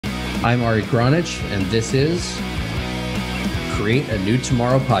I'm Ari Gronich, and this is Create a New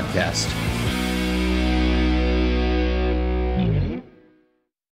Tomorrow podcast.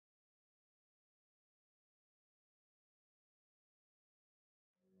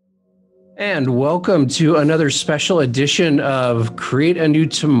 And welcome to another special edition of Create a New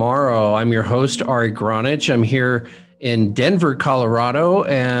Tomorrow. I'm your host, Ari Gronich. I'm here in Denver, Colorado,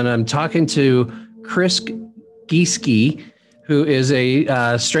 and I'm talking to Kris Gieske, who is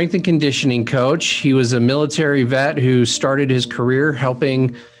a strength and conditioning coach. He was a military vet who started his career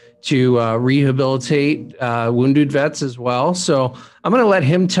helping to rehabilitate wounded vets as well. So I'm going to let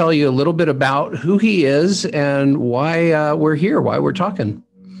him tell you a little bit about who he is and why we're here, why we're talking.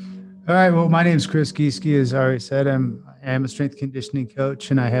 All right. Well, my name is Kris Gieske. As Ari said, I am a strength conditioning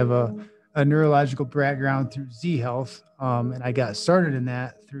coach, and I have a neurological background through Z Health. And I got started in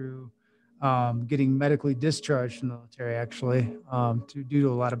that through getting medically discharged from the military, actually, due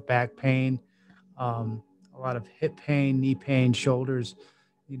to a lot of back pain, a lot of hip pain, knee pain, shoulders,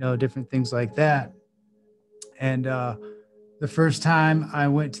 different things like that. And the first time I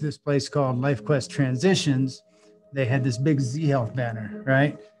went to this place called LifeQuest Transitions, they had this big Z Health banner,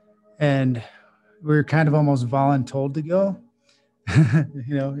 right? And we were kind of almost voluntold to go.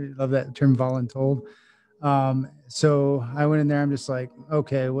 You love that term, voluntold. So I went in there, I'm just like,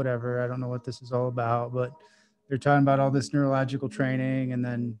 okay, whatever. I don't know what this is all about, but they're talking about all this neurological training and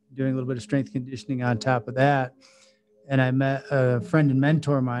then doing a little bit of strength conditioning on top of that. And I met a friend and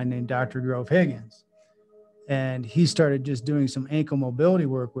mentor of mine named Dr. Grove Higgins. And he started just doing some ankle mobility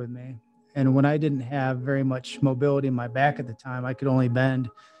work with me. And when I didn't have very much mobility in my back at the time, I could only bend,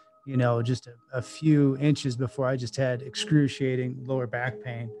 just a few inches before I just had excruciating lower back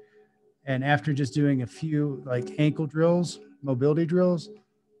pain. And after just doing a few like ankle drills, mobility drills,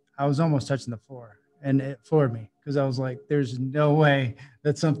 I was almost touching the floor, and it floored me because I was like, there's no way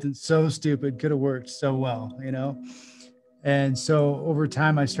that something so stupid could have worked so well, And so over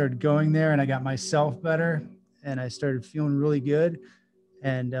time I started going there and I got myself better and I started feeling really good.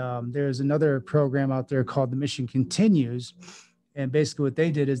 And there's another program out there called The Mission Continues. And basically what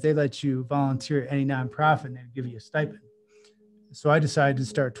they did is they let you volunteer at any nonprofit and they give you a stipend. So I decided to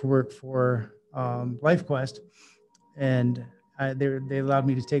start to work for LifeQuest, and they allowed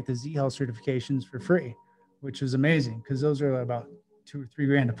me to take the Z Health certifications for free, which was amazing because those are about $2 or $3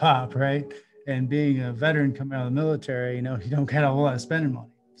 grand a pop, right? And being a veteran coming out of the military, you don't get a whole lot of spending money.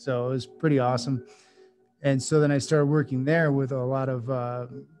 So it was pretty awesome. And so then I started working there with a lot of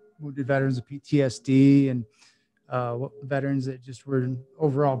wounded veterans of PTSD and veterans that just were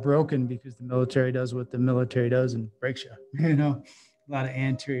overall broken because the military does what the military does and breaks you, a lot of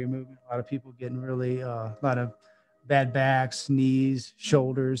anterior movement, a lot of people getting really, a lot of bad backs, knees,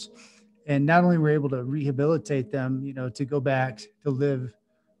 shoulders. And not only were we able to rehabilitate them, to go back to live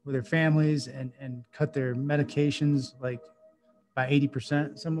with their families and cut their medications like by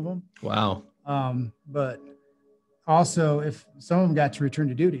 80%, some of them. Wow. But also, if some of them got to return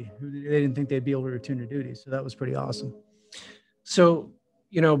to duty, they didn't think they'd be able to return to duty. So that was pretty awesome. So,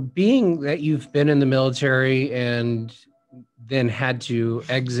 being that you've been in the military and then had to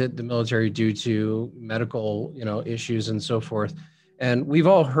exit the military due to medical, issues and so forth. And we've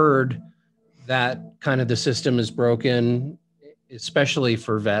all heard that kind of the system is broken, especially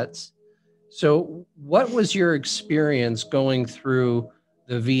for vets. So what was your experience going through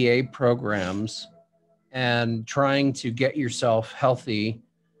the VA programs and trying to get yourself healthy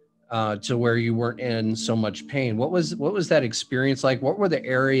to where you weren't in so much pain? What was that experience like? What were the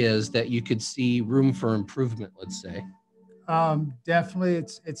areas that you could see room for improvement, let's say? Definitely.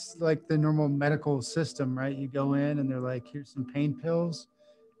 It's like the normal medical system, right? You go in and they're like, here's some pain pills,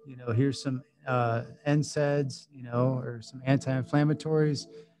 here's some NSAIDs, or some anti-inflammatories,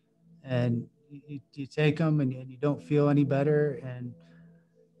 and you take them and you don't feel any better.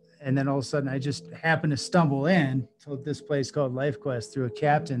 And then all of a sudden I just happened to stumble in to this place called LifeQuest through a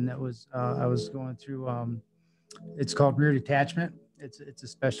captain that was, I was going through, it's called rear detachment. It's a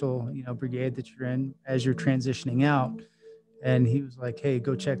special, brigade that you're in as you're transitioning out. And he was like, hey,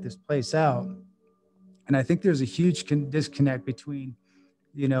 go check this place out. And I think there's a huge disconnect between,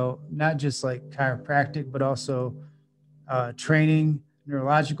 not just like chiropractic, but also training,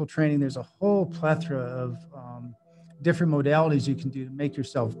 neurological training. There's a whole plethora of different modalities you can do to make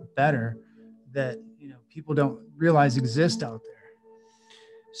yourself better that, people don't realize exist out there.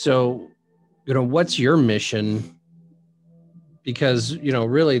 So, what's your mission? Because,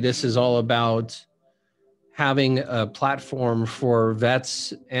 really this is all about having a platform for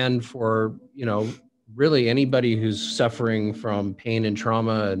vets and for, really anybody who's suffering from pain and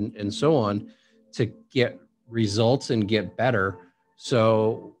trauma and so on to get results and get better.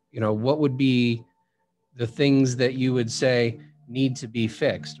 So what would be the things that you would say need to be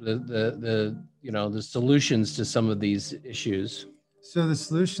fixed, the solutions to some of these issues? So the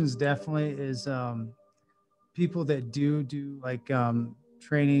solutions definitely is people that do like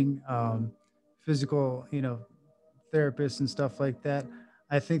training, physical, therapists and stuff like that.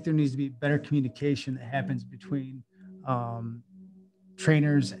 I think there needs to be better communication that happens between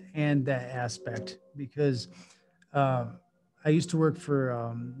trainers and that aspect, because uh, I used to work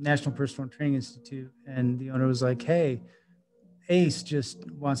for National Personal Training Institute, and the owner was like, "Hey, Ace just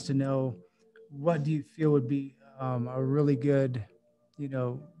wants to know, what do you feel would be a really good, you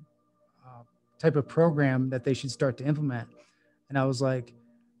know, uh, type of program that they should start to implement?" And I was like,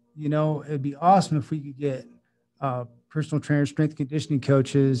 it'd be awesome if we could get personal trainers, strength conditioning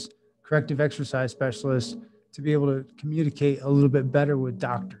coaches, corrective exercise specialists to be able to communicate a little bit better with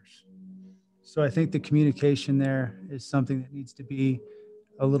doctors. So I think the communication there is something that needs to be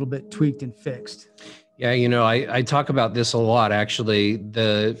a little bit tweaked and fixed. Yeah, I talk about this a lot, actually.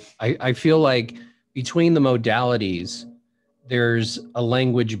 I feel like between the modalities, there's a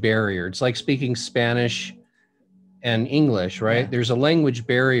language barrier. It's like speaking Spanish and English, right? Yeah. There's a language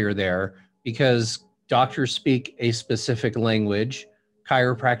barrier there because doctors speak a specific language,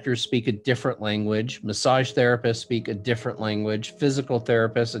 chiropractors speak a different language, massage therapists speak a different language, physical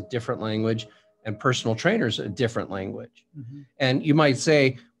therapists a different language, and personal trainers a different language. Mm-hmm. And you might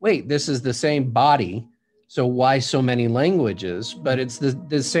say, wait, this is the same body, so why so many languages? But it's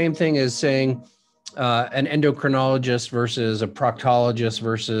the same thing as saying an endocrinologist versus a proctologist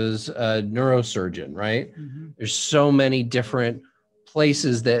versus a neurosurgeon, right? Mm-hmm. There's so many different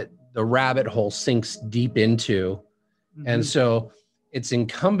places that the rabbit hole sinks deep into. Mm-hmm. And so it's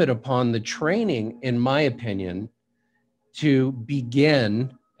incumbent upon the training, in my opinion, to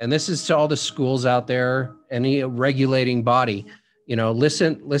begin, and this is to all the schools out there, any regulating body,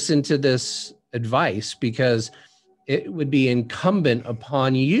 listen to this advice, because it would be incumbent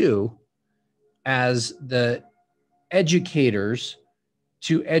upon you as the educators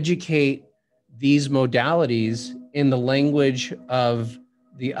to educate these modalities in the language of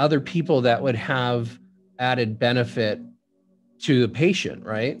the other people that would have added benefit to the patient,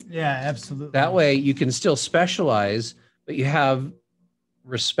 right? Yeah, absolutely. That way you can still specialize, but you have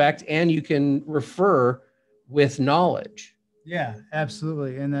respect and you can refer with knowledge. Yeah,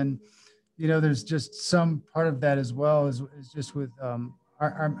 absolutely. And then, there's just some part of that as well is just with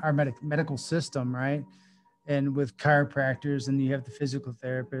our medical system, right? And with chiropractors, and you have the physical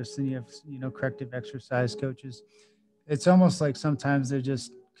therapists, and you have, corrective exercise coaches. It's almost like sometimes they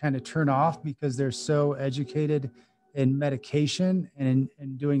just kind of turn off because they're so educated in medication and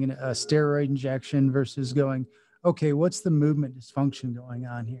in doing a steroid injection versus going, okay, what's the movement dysfunction going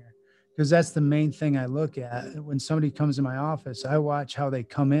on here? Because that's the main thing I look at. When somebody comes in my office, I watch how they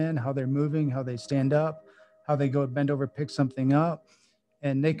come in, how they're moving, how they stand up, how they go bend over, pick something up.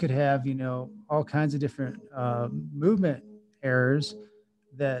 And they could have, all kinds of different movement errors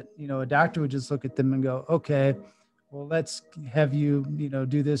that, a doctor would just look at them and go, okay, well, let's have you,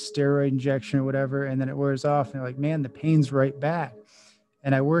 do this steroid injection or whatever. And then it wears off. And they're like, man, the pain's right back.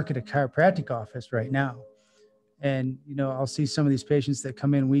 And I work at a chiropractic office right now. And, I'll see some of these patients that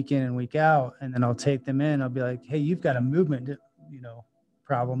come in and week out, and then I'll take them in. I'll be like, hey, you've got a movement,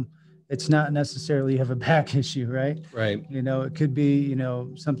 problem. It's not necessarily you have a back issue, right? Right. It could be,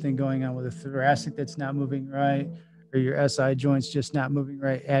 something going on with a thoracic that's not moving right, or your SI joints just not moving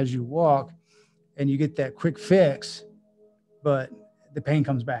right as you walk, and you get that quick fix, but the pain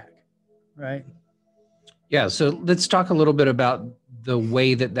comes back, right? Yeah. So let's talk a little bit about the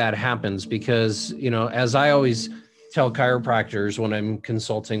way that happens, because, as I always tell chiropractors when I'm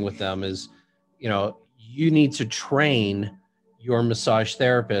consulting with them is, you need to train your massage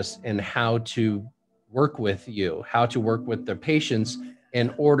therapist in how to work with you, how to work with the patients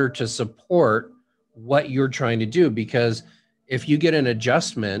in order to support what you're trying to do. Because if you get an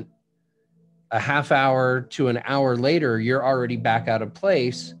adjustment a half hour to an hour later, you're already back out of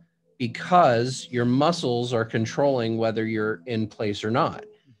place because your muscles are controlling whether you're in place or not.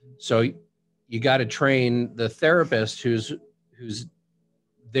 So you got to train the therapist who's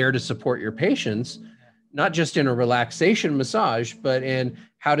there to support your patients, not just in a relaxation massage, but in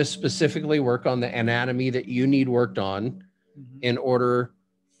how to specifically work on the anatomy that you need worked on in order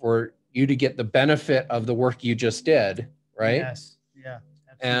for you to get the benefit of the work you just did, right? Yes. Yeah.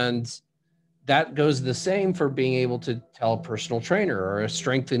 Absolutely. And that goes the same for being able to tell a personal trainer or a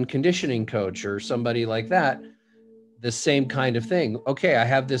strength and conditioning coach or somebody like that, the same kind of thing. Okay, I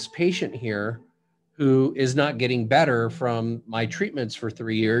have this patient here who is not getting better from my treatments for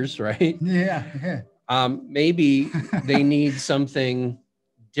 3 years, right? Yeah. Maybe they need something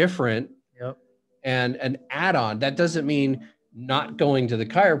different Yep. and an add-on. That doesn't mean not going to the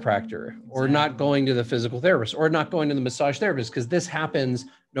chiropractor or not going to the physical therapist or not going to the massage therapist, because this happens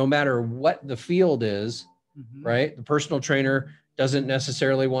no matter what the field is, right? The personal trainer doesn't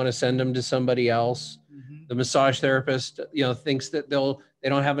necessarily want to send them to somebody else. The massage therapist, thinks that they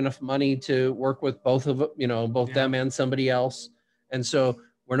don't have enough money to work with both them and somebody else. And so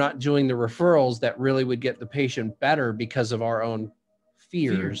we're not doing the referrals that really would get the patient better because of our own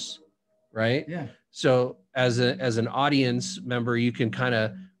fears. Right? Yeah. So as an audience member, you can kind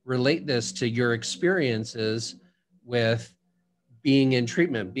of relate this to your experiences with being in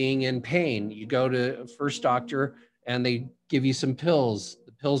treatment, being in pain. You go to a first doctor and they give you some pills.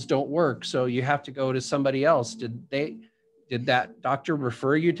 The pills don't work, so you have to go to somebody else. Did that doctor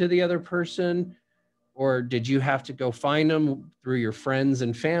refer you to the other person, or did you have to go find them through your friends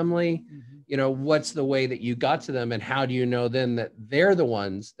and family? What's the way that you got to them, and how do you know then that they're the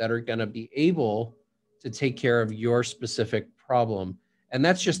ones that are going to be able to take care of your specific problem? And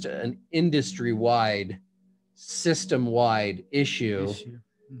that's just an industry-wide, system-wide issue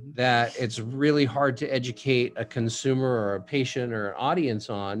that it's really hard to educate a consumer or a patient or an audience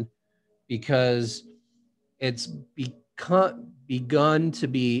on, because it's begun to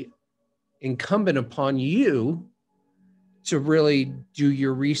be incumbent upon you to really do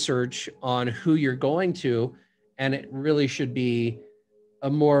your research on who you're going to. And it really should be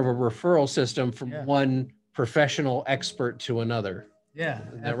more of a referral system from one professional expert to another. Yeah.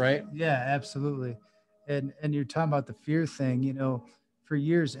 Is that right? Yeah, absolutely. And you're talking about the fear thing, for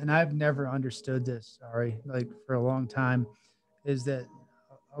years, and I've never understood this, like for a long time, is that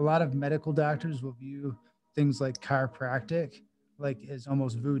a lot of medical doctors will view things like chiropractic like as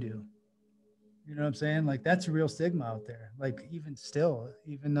almost voodoo. You know what I'm saying? Like that's a real stigma out there. Like even still,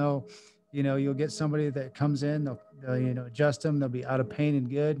 even though, you'll get somebody that comes in, they'll adjust them, they'll be out of pain and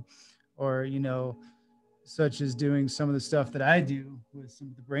good, or, such as doing some of the stuff that I do with some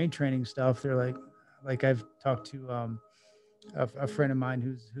of the brain training stuff. They're like I've talked to a friend of mine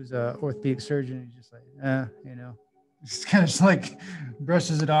who's a orthopedic surgeon. He's just like, just kind of just like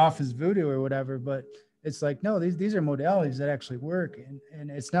brushes it off as voodoo or whatever. But it's like, no, these are modalities that actually work.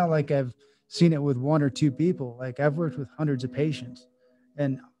 And it's not like I've seen it with one or two people. Like I've worked with hundreds of patients,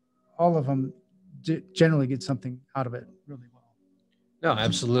 and all of them generally get something out of it really well. No,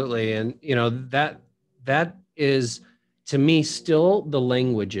 absolutely. And, that is, to me, still the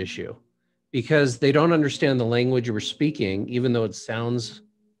language issue, because they don't understand the language we're speaking, even though it sounds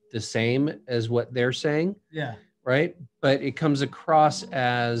the same as what they're saying. Yeah. Right. But it comes across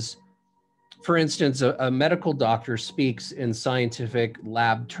as, for instance, a medical doctor speaks in scientific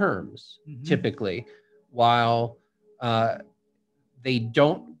lab terms, typically, while they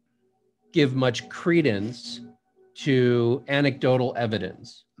don't give much credence to anecdotal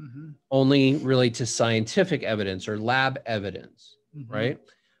evidence, only really to scientific evidence or lab evidence, right?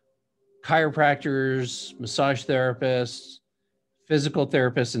 Chiropractors, massage therapists, physical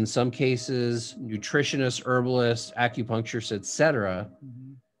therapists in some cases, nutritionists, herbalists, acupuncturists, etc.,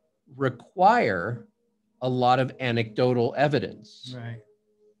 require a lot of anecdotal evidence. Right.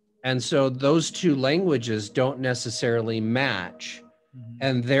 And so those two languages don't necessarily match.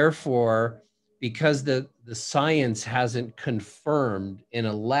 And therefore, because the science hasn't confirmed in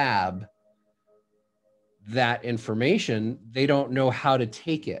a lab that information, they don't know how to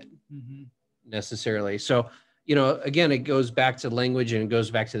take it necessarily. So, again, it goes back to language, and it goes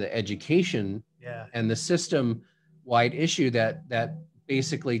back to the education and the system-wide issue that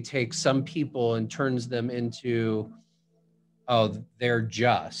basically takes some people and turns them into, oh, they're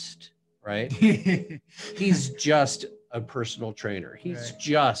just, right? He's just a personal trainer. He's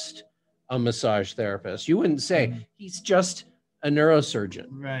just a massage therapist. You wouldn't say he's just a neurosurgeon.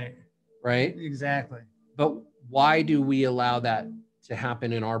 Right. Right? Exactly. But why do we allow that to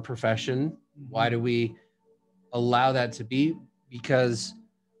happen in our profession? Why do we allow that to be? Because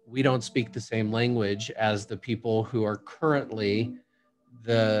we don't speak the same language as the people who are currently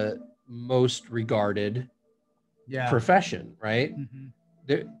the most regarded profession, right?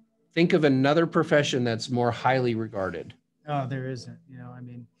 Think of another profession that's more highly regarded. Oh, there isn't,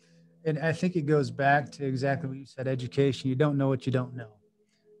 and I think it goes back to exactly what you said, education. You don't know what you don't know.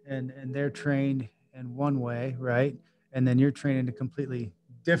 And they're trained in one way, right? And then you're trained in a completely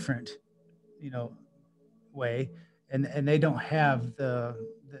different, way. And they don't have the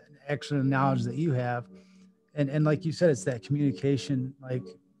extra knowledge that you have. And like you said, it's that communication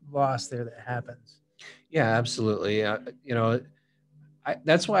loss there that happens. Yeah, absolutely.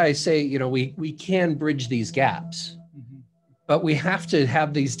 That's why I say, we can bridge these gaps, but we have to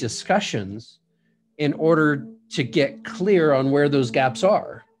have these discussions in order to get clear on where those gaps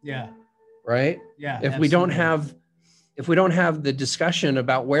are. Yeah. Right. Yeah. If absolutely. we don't have the discussion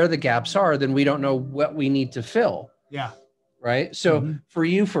about where the gaps are, then we don't know what we need to fill. Yeah. Right. So for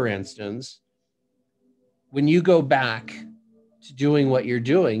you, for instance, when you go back to doing what you're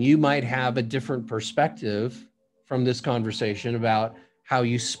doing, you might have a different perspective from this conversation about how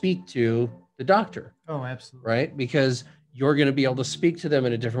you speak to the doctor. Oh, absolutely. Right. Because you're going to be able to speak to them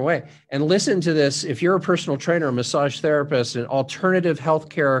in a different way. And listen to this. If you're a personal trainer, a massage therapist, an alternative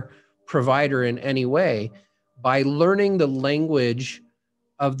healthcare provider in any way, by learning the language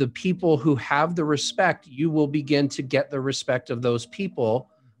of the people who have the respect, you will begin to get the respect of those people,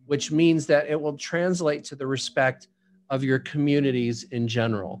 which means that it will translate to the respect of your communities in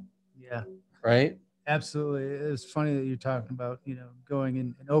general. Yeah. Right? Absolutely. It's funny that you're talking about, going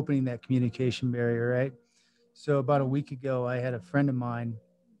in and opening that communication barrier, right? So about a week ago, I had a friend of mine,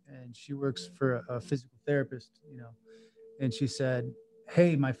 and she works for a physical therapist, and she said,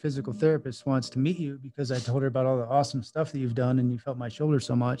 "Hey, my physical therapist wants to meet you because I told her about all the awesome stuff that you've done and you felt my shoulder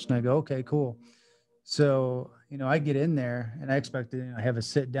so much." And I go, "Okay, cool." So, I get in there and I expected, I have a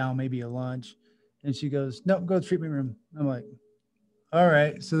sit down, maybe a lunch. And she goes, "No, go to the treatment room." I'm like, all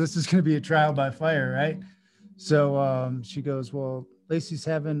right, so this is going to be a trial by fire, right? So she goes, "Well, Lacey's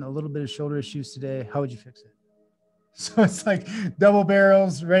having a little bit of shoulder issues today. How would you fix it?" So it's like double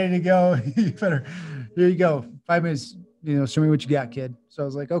barrels ready to go. You better, here you go. 5 minutes, show me what you got, kid. So I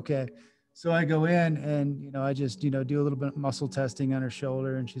was like, okay. So I go in and, I just, do a little bit of muscle testing on her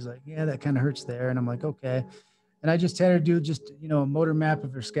shoulder. And she's like, "Yeah, that kind of hurts there." And I'm like, okay. And I just had her do just, a motor map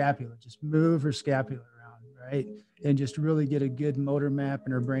of her scapula, just move her scapula around, right? And just really get a good motor map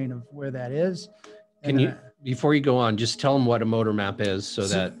in her brain of where that is. Can you, before you go on, just tell them what a motor map is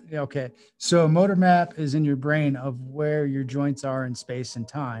okay. So a motor map is in your brain of where your joints are in space and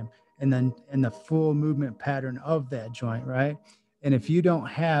time, and then in the full movement pattern of that joint, right? And if you don't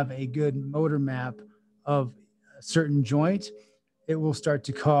have a good motor map of a certain joint, it will start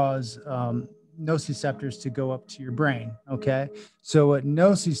to cause nociceptors to go up to your brain. Okay. So what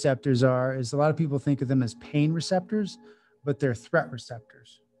nociceptors are is, a lot of people think of them as pain receptors, but they're threat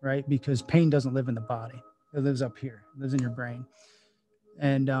receptors, right? Because pain doesn't live in the body. It lives up here, it lives in your brain.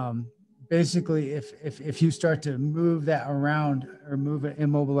 And basically, if you start to move that around or move an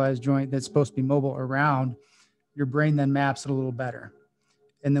immobilized joint that's supposed to be mobile around, your brain then maps it a little better.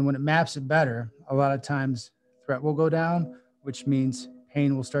 And then when it maps it better, a lot of times threat will go down, which means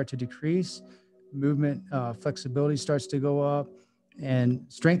pain will start to decrease, movement flexibility starts to go up, and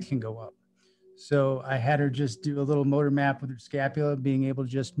strength can go up. So I had her just do a little motor map with her scapula, being able to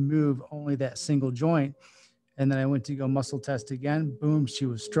just move only that single joint. And then I went to go muscle test again. Boom, she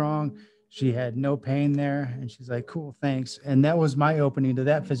was strong. She had no pain there. And she's like, "Cool, thanks." And that was my opening to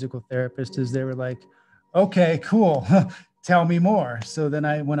that physical therapist, is they were like, "Okay, cool. Tell me more." So then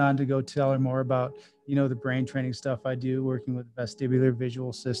I went on to go tell her more about, the brain training stuff I do, working with the vestibular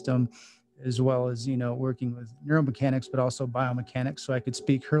visual system, as well as, working with neuromechanics, but also biomechanics. So I could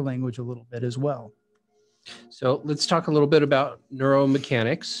speak her language a little bit as well. So let's talk a little bit about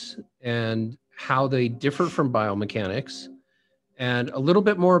neuromechanics and how they differ from biomechanics, and a little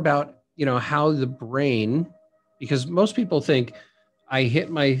bit more about, how the brain, because most people think, I hit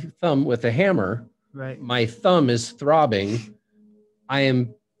my thumb with a hammer, right? My thumb is throbbing. I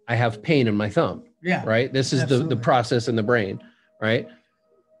have pain in my thumb. Yeah. Right. This is the process in the brain, right?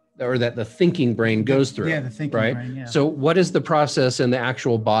 Or that the thinking brain goes through. Yeah, the thinking brain. Yeah. So what is the process in the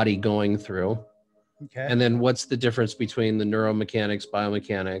actual body going through? Okay. And then what's the difference between the neuromechanics,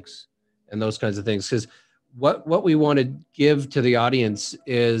 biomechanics, and those kinds of things? Because what we want to give to the audience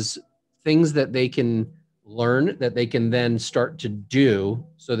is things that they can learn, that they can then start to do,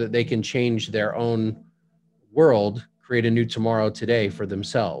 so that they can change their own world, create a new tomorrow today for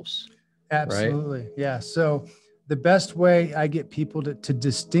themselves. Absolutely. Right? Yeah. So the best way I get people to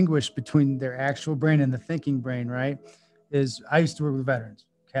distinguish between their actual brain and the thinking brain, right, is I used to work with veterans.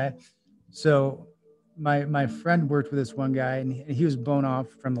 Okay. So my friend worked with this one guy, and he was blown off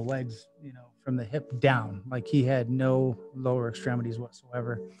from the legs, from the hip down. Like, he had no lower extremities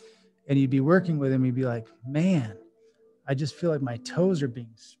whatsoever. And you'd be working with him, you'd be like, "Man, I just feel like my toes are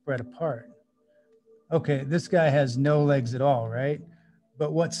being spread apart." Okay, this guy has no legs at all, right?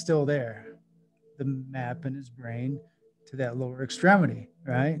 But what's still there? The map in his brain to that lower extremity,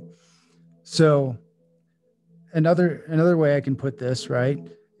 right? So another way I can put this, right,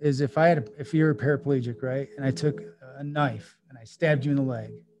 is if you're a paraplegic, right, and I took a knife and I stabbed you in the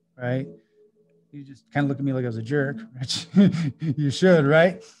leg, right? You just kind of look at me like I was a jerk, which you should,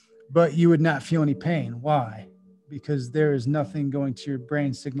 right? But you would not feel any pain. Why? Because there is nothing going to your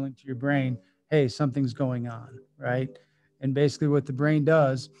brain, signaling to your brain, "Hey, something's going on," right? And basically what the brain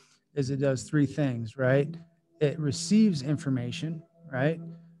does is it does three things, right? It receives information, right?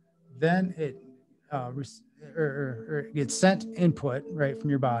 Then it it gets sent input, right, from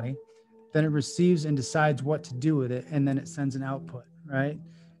your body. Then it receives and decides what to do with it. And then it sends an output, right?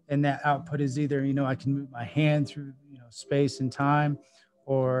 And that output is either, I can move my hand through, space and time,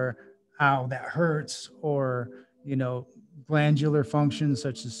 or, ow, that hurts, or, glandular functions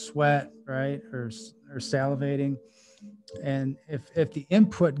such as sweat, right? Or salivating. And if the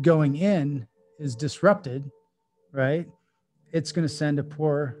input going in is disrupted, right, it's going to send a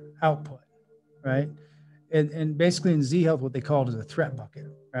poor output, right? And basically in Z Health, what they call it is a threat bucket,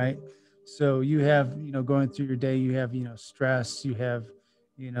 right? So you have, going through your day, you have, stress, you have,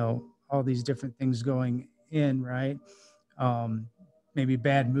 all these different things going in, right? Maybe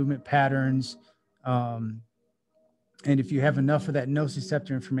bad movement patterns. And if you have enough of that nociceptor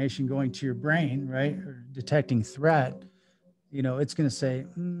information going to your brain, right, or detecting threat, it's going to say,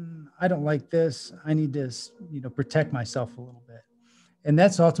 I don't like this. I need to, protect myself a little bit. And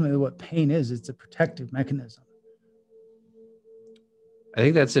that's ultimately what pain is. It's a protective mechanism. I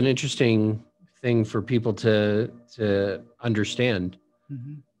think that's an interesting thing for people to understand.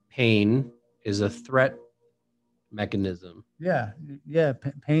 Mm-hmm. Pain is a threat mechanism. Yeah.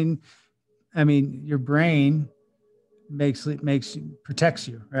 Pain. I mean, your brain protects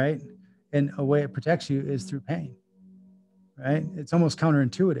you, right? And a way it protects you is through pain, right? It's almost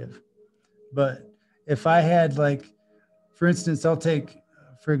counterintuitive. But if I had, like, for instance, I'll take,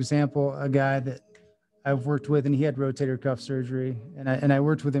 for example, a guy that I've worked with, and he had rotator cuff surgery, and I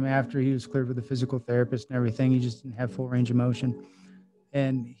worked with him after he was cleared with a physical therapist and everything. He just didn't have full range of motion,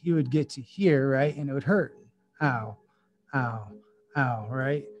 and he would get to here, right, and it would hurt. Ow, ow, ow,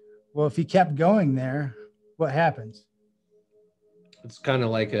 right? Well, if he kept going there, what happens? It's kind of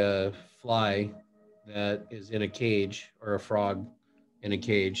like a fly that is in a cage, or a frog in a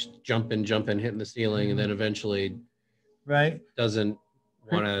cage, jumping, hitting the ceiling, and then eventually, right, doesn't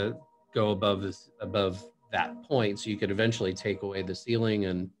want to go above that point. So you could eventually take away the ceiling,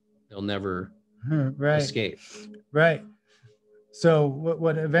 and they'll never escape. Right. So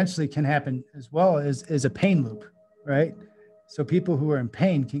what eventually can happen as well is a pain loop, right? So people who are in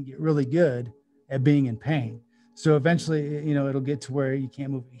pain can get really good at being in pain. So eventually, it'll get to where you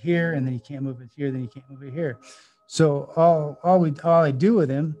can't move it here, and then you can't move it here, then you can't move it here. So all I do with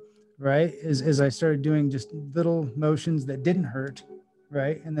him, right, is I started doing just little motions that didn't hurt,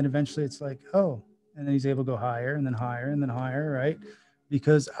 right? And then eventually it's like, oh, and then he's able to go higher and then higher and then higher, right?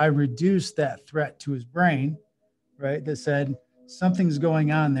 Because I reduced that threat to his brain, right? That said, something's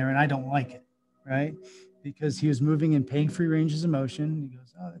going on there and I don't like it, right? Because he was moving in pain-free ranges of motion. He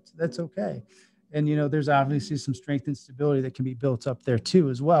goes, oh, that's okay. And, there's obviously some strength and stability that can be built up there too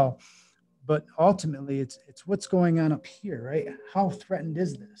as well. But ultimately it's what's going on up here, right? How threatened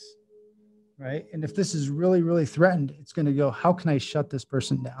is this? Right. And if this is really, really threatened, it's going to go, how can I shut this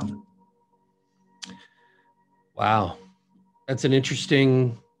person down? Wow. That's an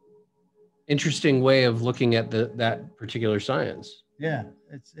interesting way of looking at that particular science. Yeah.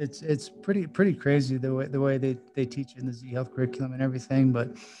 It's pretty crazy the way they teach in the Z Health curriculum and everything.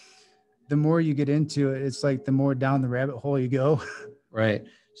 But the more you get into it, it's like the more down the rabbit hole you go. Right.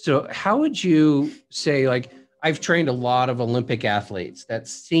 So how would you say, like, I've trained a lot of Olympic athletes that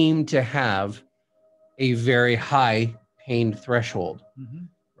seem to have a very high pain threshold, mm-hmm.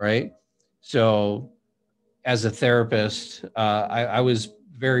 right? So as a therapist, I was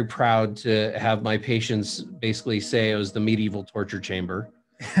very proud to have my patients basically say it was the medieval torture chamber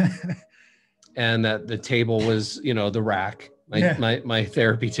and that the table was, the rack. My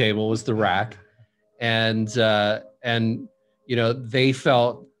therapy table was the rack. And they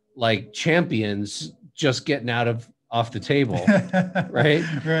felt like champions just getting off the table, right?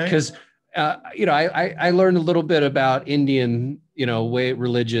 Because, I learned a little bit about Indian,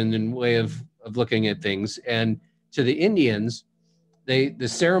 religion and way of looking at things. And to the Indians, the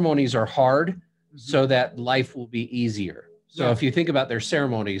ceremonies are hard mm-hmm. so that life will be easier. So if you think about their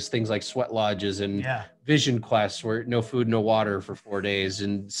ceremonies, things like sweat lodges and vision quests where no food, no water for 4 days,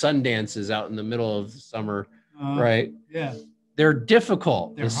 and sun dances out in the middle of the summer, right? Yeah. They're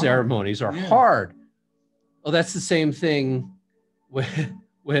difficult. The ceremonies are hard. Well, that's the same thing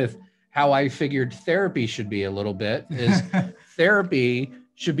with how I figured therapy should be a little bit, is therapy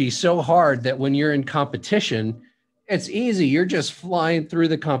should be so hard that when you're in competition, it's easy. You're just flying through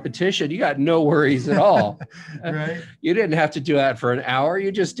the competition. You got no worries at all. Right. You didn't have to do that for an hour.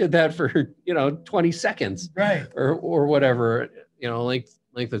 You just did that for, 20 seconds. Right. Or whatever,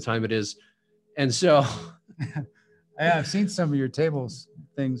 length of time it is. And so I've seen some of your tables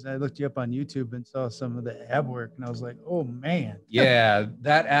things. I looked you up on YouTube and saw some of the ab work, and I was like, oh man. Yeah,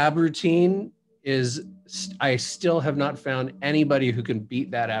 that ab routine is, I still have not found anybody who can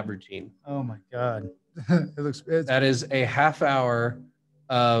beat that ab routine. Oh my God. That is a half hour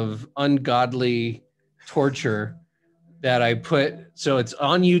of ungodly torture that I put. So it's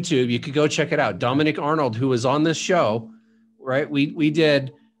on YouTube. You could go check it out. Dominic Arnold, who was on this show, right? We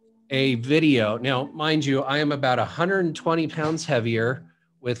did a video. Now, mind you, I am about 120 pounds heavier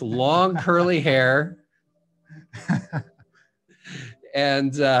with long curly hair.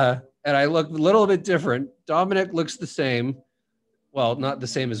 And I look a little bit different. Dominic looks the same. Well, not the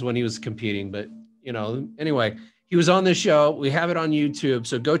same as when he was competing, but you know, anyway, he was on this show. We have it on YouTube.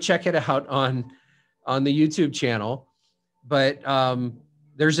 So go check it out on the YouTube channel. But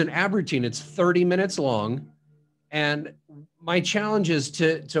there's an ab routine. It's 30 minutes long. And my challenge is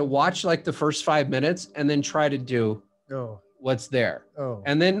to watch like the first 5 minutes and then try to do what's there.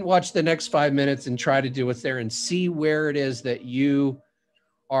 And then watch the next 5 minutes and try to do what's there and see where it is that you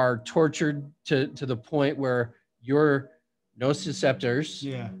are tortured to the point where your nociceptors,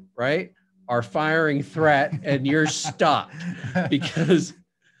 right, are firing threat and you're stopped. Because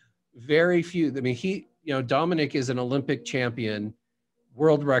very few, I mean, Dominic is an Olympic champion,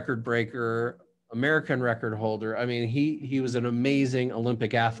 world record breaker, American record holder. I mean, he was an amazing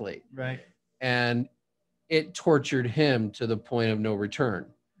Olympic athlete. Right. And it tortured him to the point of no return.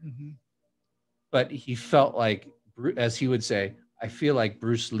 But he felt like, as he would say, I feel like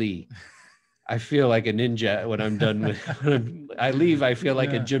Bruce Lee. I feel like a ninja when I'm done with, when I leave, I feel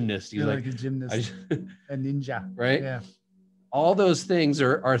like a gymnast. He's like a gymnast, a ninja. Right. Yeah. All those things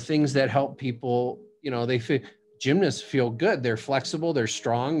are things that help people, they feel, gymnasts feel good. They're flexible. They're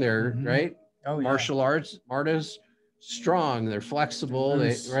strong. They're right. Martial arts artists, strong. They're flexible.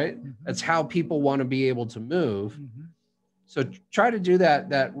 Right. That's how people want to be able to move. So try to do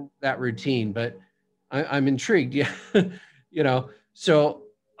that routine, but I'm intrigued. Yeah. So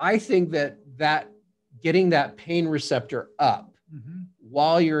I think that getting that pain receptor up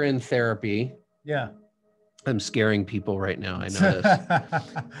while you're in therapy. Yeah. I'm scaring people right now. I know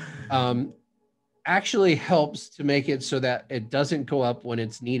this. Actually helps to make it so that it doesn't go up when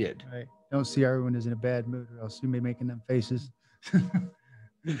it's needed. Right. Don't see everyone is in a bad mood or else you may be making them faces.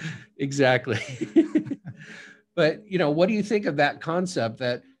 Exactly. But, what do you think of that concept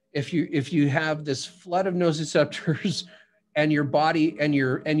that if you have this flood of nociceptors and your body and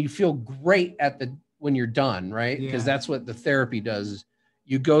you feel great when you're done, right? Because that's what the therapy does.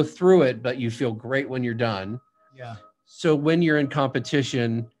 You go through it, but you feel great when you're done. Yeah. So when you're in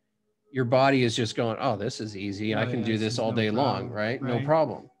competition, your body is just going, oh, this is easy. I can do this all day long, right? No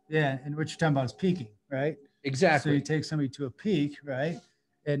problem. Yeah. And what you're talking about is peaking, right? Exactly. So you take somebody to a peak, right?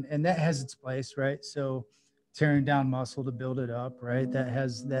 And that has its place, right? So tearing down muscle to build it up, right? That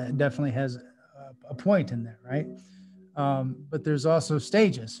definitely has a point in there, right? But there's also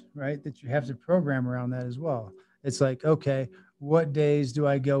stages, right? That you have to program around that as well. It's like, okay, what days do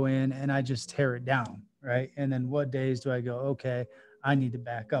I go in and I just tear it down, right? And then what days do I go, okay, I need to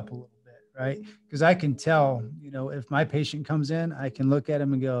back up a little bit, right? Because I can tell, if my patient comes in, I can look at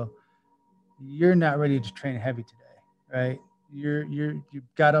him and go, you're not ready to train heavy today, right? You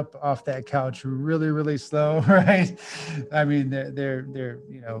got up off that couch really, really slow, right? I mean, they're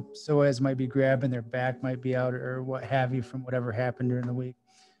psoas might be grabbing, their back might be out or what have you from whatever happened during the week.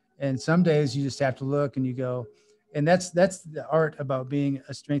 And some days you just have to look and you go, and that's the art about being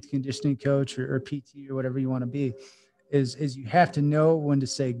a strength conditioning coach or PT or whatever you want to be, is you have to know when to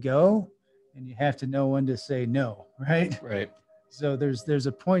say go and you have to know when to say no, right? Right. So there's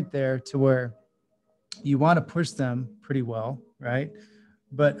a point there to where you want to push them pretty well, right?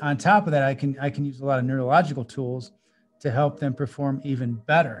 But on top of that, I can use a lot of neurological tools to help them perform even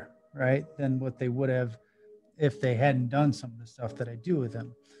better, right, than what they would have if they hadn't done some of the stuff that I do with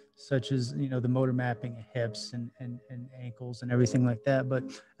them, such as the motor mapping of hips and ankles and everything like that. But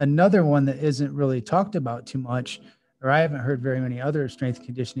another one that isn't really talked about too much, or I haven't heard very many other strength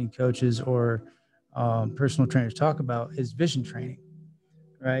conditioning coaches or personal trainers talk about, is vision training.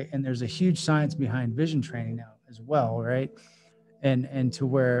 Right. And there's a huge science behind vision training now as well. Right. And to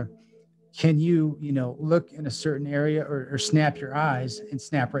where can you, look in a certain area or snap your eyes and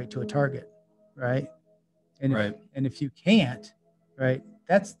snap right to a target. Right. And if you can't, right,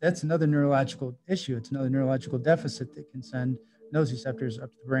 that's another neurological issue. It's another neurological deficit that can send nociceptors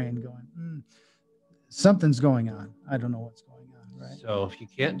up to the brain going, something's going on. I don't know what's going on. Right. So if you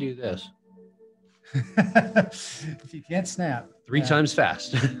can't do this, if you can't snap 3 times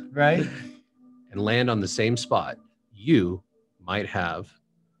fast, right, and land on the same spot, you might have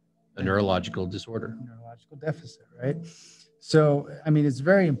a neurological disorder, neurological deficit, right? So, I mean, it's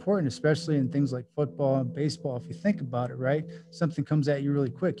very important, especially in things like football and baseball. If you think about it, right? Something comes at you really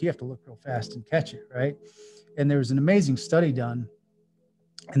quick, you have to look real fast and catch it, right? And there was an amazing study done,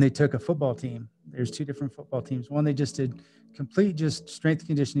 and they took a football team. There's two different football teams. One, they just did complete just strength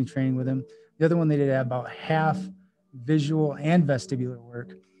conditioning training with them. The other one, they did about half visual and vestibular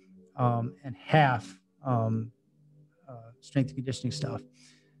work, and half strength conditioning stuff.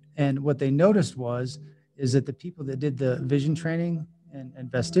 And what they noticed is that the people that did the vision training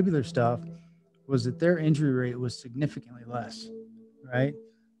and vestibular stuff was that their injury rate was significantly less, right?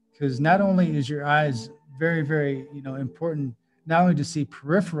 Because not only is your eyes very, very, important, not only to see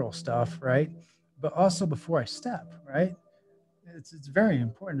peripheral stuff, right, but also before I step, right? It's very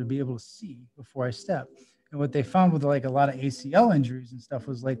important to be able to see before I step. And what they found with like a lot of ACL injuries and stuff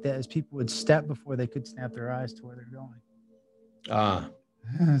was like that, is people would step before they could snap their eyes to where they're going.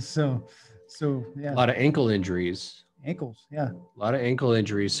 So yeah. A lot of ankle injuries. Ankles, yeah. A lot of ankle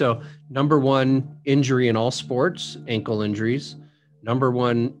injuries. So number one injury in all sports, ankle injuries. Number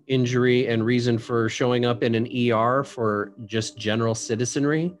one injury and reason for showing up in an ER for just general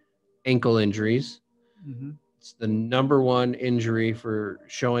citizenry, ankle injuries. Mm-hmm. It's the number one injury for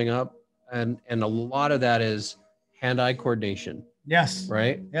showing up. And a lot of that is hand-eye coordination. Yes.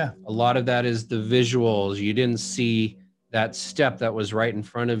 Right? Yeah. A lot of that is the visuals. You didn't see that step that was right in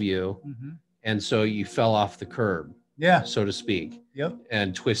front of you. Mm-hmm. And so you fell off the curb, yeah, so to speak. Yep.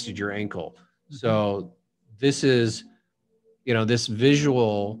 And twisted your ankle. Mm-hmm. So this is, this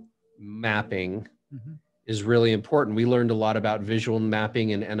visual mapping mm-hmm. is really important. We learned a lot about visual mapping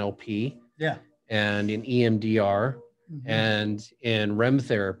in NLP. Yeah. And in EMDR mm-hmm. and in REM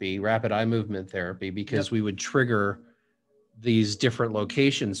therapy, rapid eye movement therapy, because yep. we would trigger these different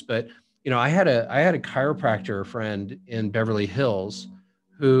locations. But I had a chiropractor friend in Beverly Hills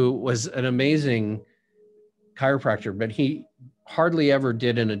who was an amazing chiropractor, but he hardly ever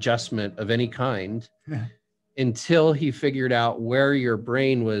did an adjustment of any kind until he figured out where your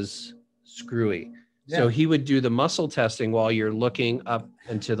brain was screwy. Yeah. So he would do the muscle testing while you're looking up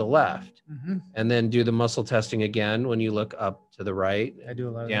and to the left, mm-hmm. and then do the muscle testing again when you look up to the right, I do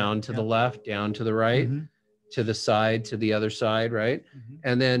a lot down of that. To the left, down to the right, mm-hmm. to the side, to the other side, right? Mm-hmm.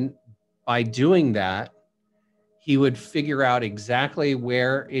 And then by doing that, he would figure out exactly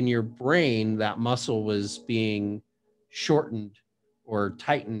where in your brain that muscle was being shortened or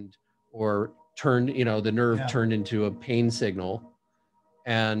tightened or turned, the nerve turned into a pain signal.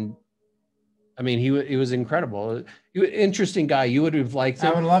 And I mean, he was incredible. Interesting guy. You would have liked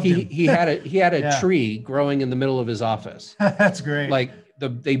him. I would love him. He had a tree growing in the middle of his office. That's great. Like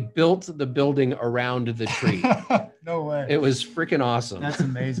they built the building around the tree. No way. It was freaking awesome. That's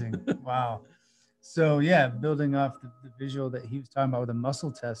amazing. Wow. So yeah, building off the visual that he was talking about with the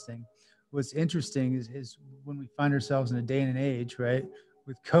muscle testing, what's interesting is when we find ourselves in a day and an age, right,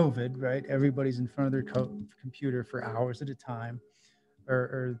 with COVID, right, everybody's in front of their computer for hours at a time,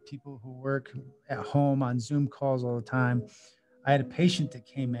 or people who work at home on Zoom calls all the time. I had a patient that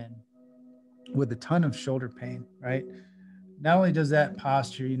came in with a ton of shoulder pain, right? Not only does that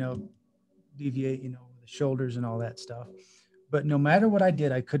posture, deviate, the shoulders and all that stuff, but no matter what I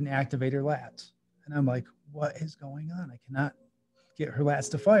did, I couldn't activate her lats. And I'm like, what is going on? I cannot get her lats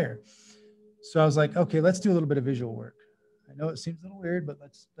to fire. So I was like, okay, let's do a little bit of visual work. I know it seems a little weird, but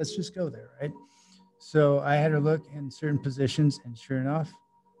let's just go there, right? So I had her look in certain positions, and sure enough,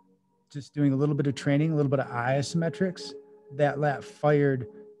 just doing a little bit of training, a little bit of eye isometrics, that lat fired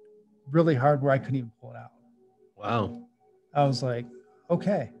really hard where I couldn't even pull it out. Wow. I was like,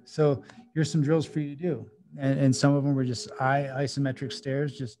 okay, so here's some drills for you to do. And some of them were just eye isometric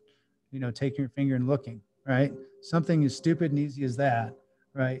stares, just, taking your finger and looking, right? Something as stupid and easy as that,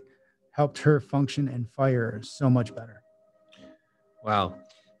 right, helped her function and fire so much better. Wow.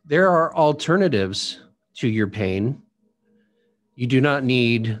 There are alternatives to your pain. You do not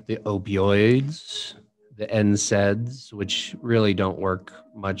need the opioids, the NSAIDs, which really don't work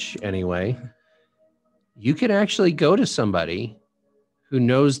much anyway. You can actually go to somebody who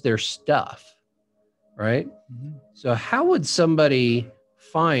knows their stuff, right? Mm-hmm. So how would somebody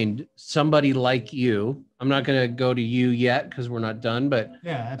find somebody like you? I'm not going to go to you yet because we're not done, but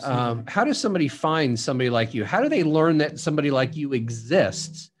yeah, absolutely. How does somebody find somebody like you? How do they learn that somebody like you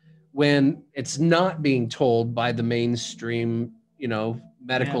exists when it's not being told by the mainstream,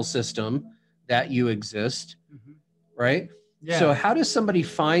 medical system that you exist, mm-hmm. right? Yeah. So how does somebody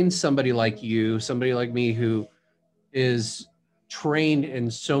find somebody like you, somebody like me who is trained in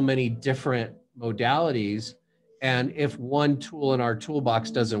so many different modalities? And if one tool in our toolbox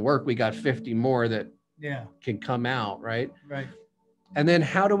doesn't work, we got 50 more that can come out, right? Right. And then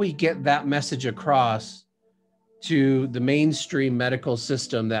how do we get that message across to the mainstream medical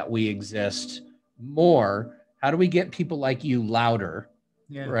system that we exist more? How do we get people like you louder,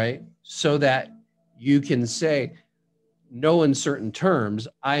 right? So that you can say, no uncertain terms,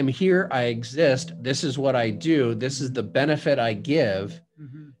 I'm here, I exist, this is what I do, this is the benefit I give,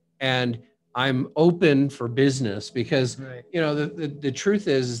 and I'm open for business. Because, you know, the truth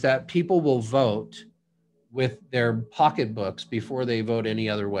is that people will vote with their pocketbooks before they vote any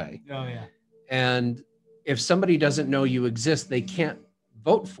other way. Oh, yeah. And if somebody doesn't know you exist, they can't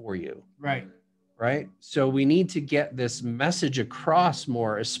vote for you. Right. Right. So we need to get this message across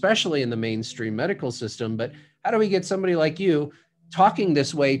more, especially in the mainstream medical system. But how do we get somebody like you talking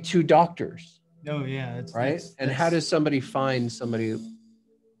this way to doctors? Oh, yeah. Right. And how does somebody find somebody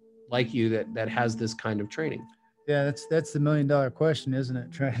like you that has this kind of training? Yeah, that's the $1 million question, isn't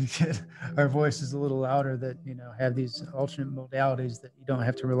it? Trying to get our voices a little louder, that, you know, have these alternate modalities that you don't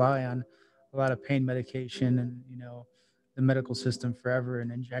have to rely on a lot of pain medication and, you know, the medical system forever,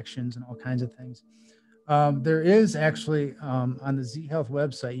 and injections and all kinds of things. There is actually on the Z Health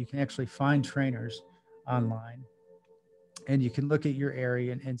website, you can actually find trainers online, and you can look at your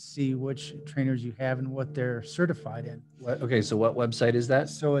area and see which trainers you have and what they're certified in. Okay, so what website is that?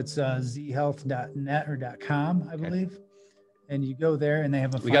 So it's zhealth.net or .com, I believe. And you go there, and they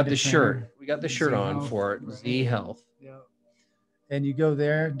have a. We got the shirt. We got the shirt on for it. Z Health. Yeah. And you go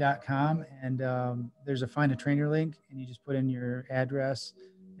there .com, and there's a find a trainer link, and you just put in your address,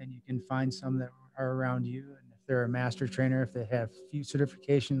 and you can find some that are around you. And if they're a master trainer, if they have few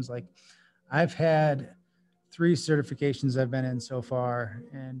certifications, like I've had 3 certifications I've been in so far.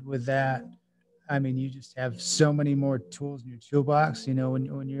 And with that, I mean, you just have so many more tools in your toolbox, you know,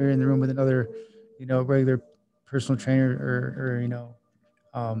 when you're in the room with another, you know, regular personal trainer or you know,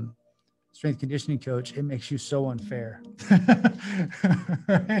 strength conditioning coach, it makes you so unfair.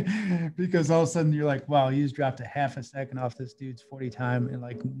 Right? Because all of a sudden you're like, wow, you just dropped a half a second off this dude's 40 time in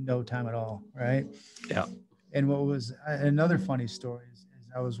like no time at all. Right. Yeah. And what was another funny story is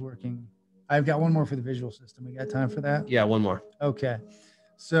I was working, I've got one more for the visual system. We got time for that? Yeah, one more. Okay.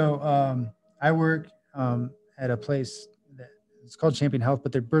 So I work at a place that it's called Champion Health,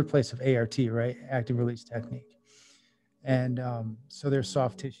 but they're birthplace of ART, right? Active release technique. And so they're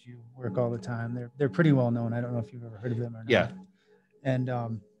soft tissue work all the time. They're pretty well known. I don't know if you've ever heard of them or not. Yeah. And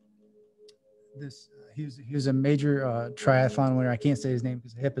he was a major triathlon winner. I can't say his name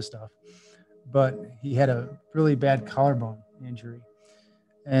because of HIPAA stuff, but he had a really bad collarbone injury,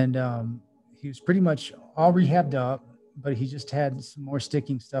 and he was pretty much all rehabbed up, but he just had some more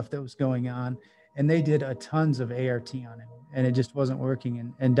sticking stuff that was going on, and they did a tons of ART on him, and it just wasn't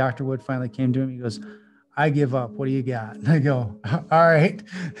working. And Dr. Wood finally came to him. He goes, I give up. What do you got? And I go, all right,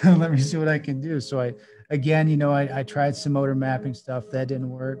 let me see what I can do. So I tried some motor mapping stuff that didn't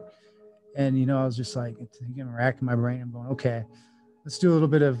work. And, you know, I was just like, I'm racking my brain. I'm going, okay, let's do a little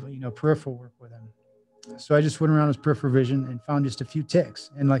bit of, you know, peripheral work with him. So I just went around his peripheral vision and found just a few ticks.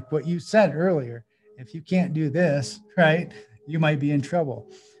 And like what you said earlier, if you can't do this, right, you might be in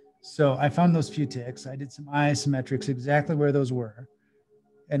trouble. So I found those few ticks. I did some isometrics, exactly where those were.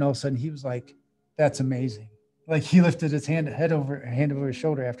 And all of a sudden he was like, that's amazing. Like he lifted his hand over his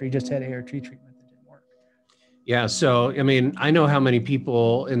shoulder after he just had ART treatment that didn't work. Yeah. So, I mean, I know how many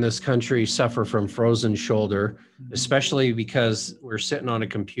people in this country suffer from frozen shoulder, especially because we're sitting on a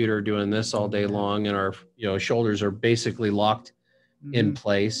computer doing this all day long, and our, you know, shoulders are basically locked in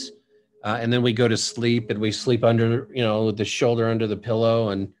place. And then we go to sleep, and we sleep under, you know, with the shoulder under the pillow,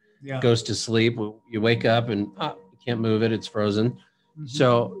 and goes to sleep. You wake up and you can't move it. It's frozen.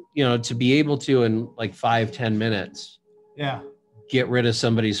 So, you know, to be able to, in like 5-10 minutes, get rid of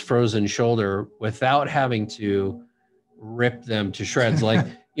somebody's frozen shoulder without having to rip them to shreds. Like,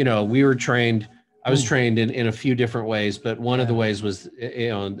 you know, I was trained in a few different ways, but one of the ways was, you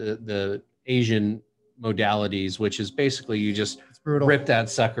know, the Asian modalities, which is basically you just rip that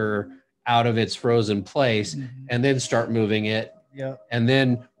sucker out of its frozen place and then start moving it and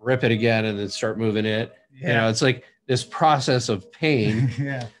then rip it again and then start moving it. You know, it's like this process of pain.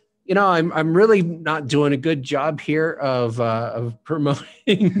 You know, I'm really not doing a good job here of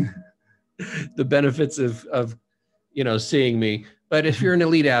promoting the benefits of, you know, seeing me. But if you're an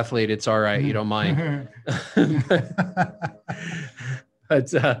elite athlete, it's all right. You don't mind.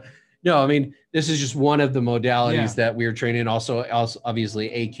 But no, I mean, this is just one of the modalities that we're training. Also obviously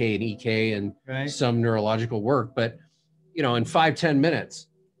AK and EK and some neurological work. But, you know, in 5-10 minutes,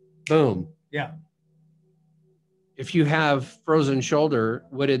 boom. Yeah. If you have frozen shoulder,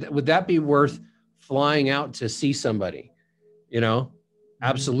 would that be worth flying out to see somebody? You know,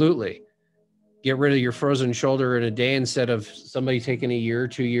 absolutely. Get rid of your frozen shoulder in a day instead of somebody taking a year,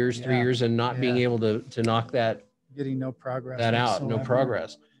 2 years, 3 years and not being able to knock that getting no progress. That out, no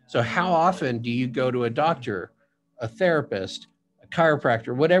progress. So how often do you go to a doctor, a therapist, a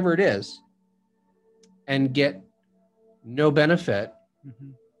chiropractor, whatever it is, and get no benefit? Mm-hmm.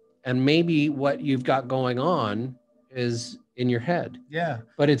 And maybe what you've got going on is in your head. Yeah.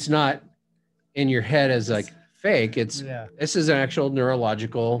 But it's not in your head as like fake. It's this is an actual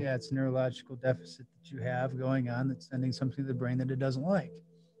neurological. Yeah, it's a neurological deficit that you have going on that's sending something to the brain that it doesn't like.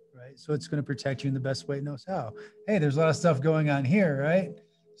 Right. So it's going to protect you in the best way it knows how. Hey, there's a lot of stuff going on here, right?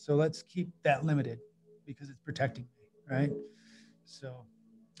 So let's keep that limited because it's protecting me, right? So,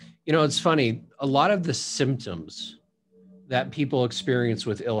 you know, it's funny. A lot of the symptoms that people experience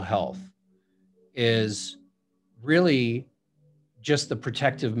with ill health is really just the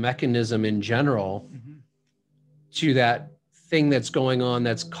protective mechanism in general to that thing that's going on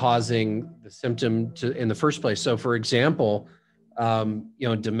that's causing the symptom to in the first place. So, for example, you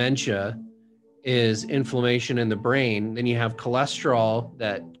know, dementia is inflammation in the brain. Then you have cholesterol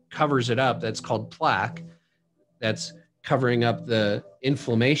that covers it up. That's called plaque. That's covering up the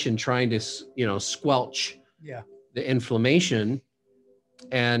inflammation, trying to, you know, squelch the inflammation.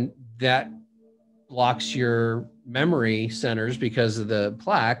 And that blocks your memory centers because of the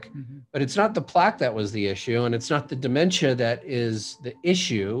plaque. But it's not the plaque that was the issue. And it's not the dementia that is the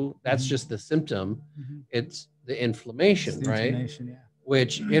issue. That's just the symptom. It's the inflammation, right?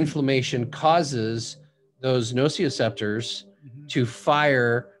 Which inflammation causes those nociceptors to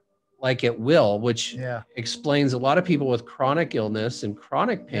fire like it will, which explains a lot of people with chronic illness and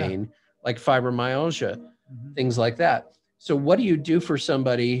chronic pain, like fibromyalgia, things like that. So what do you do for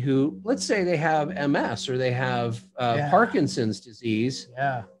somebody who, let's say they have MS or they have Parkinson's disease,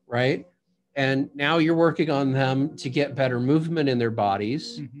 right? And now you're working on them to get better movement in their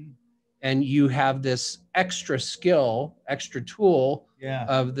bodies. And you have this extra skill, extra tool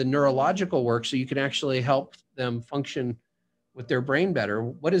of the neurological work, so you can actually help them function with their brain better.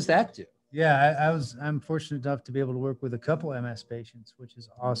 What does that do? Yeah, I'm fortunate enough to be able to work with a couple MS patients, which is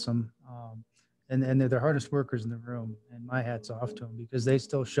awesome. And they're the hardest workers in the room, and my hat's off to them because they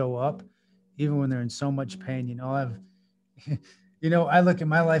still show up even when they're in so much pain. You know, I look at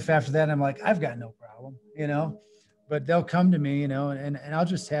my life after that and I'm like, I've got no problem, you know, but they'll come to me, you know, and I'll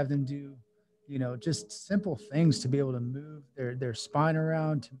just have them do, you know, just simple things to be able to move their spine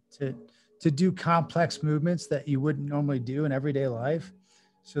around, to do complex movements that you wouldn't normally do in everyday life.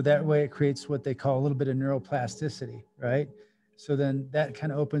 So that way it creates what they call a little bit of neuroplasticity, right? So then that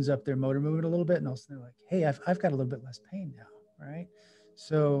kind of opens up their motor movement a little bit. And also they're like, hey, I've got a little bit less pain now, right?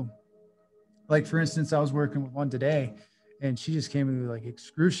 So like, for instance, I was working with one today and she just came in with like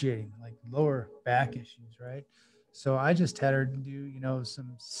excruciating, like lower back issues, right? So I just had her do, you know,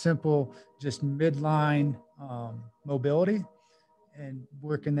 some simple, just midline mobility and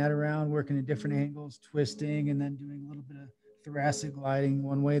working that around, working at different angles, twisting, and then doing a little bit of thoracic gliding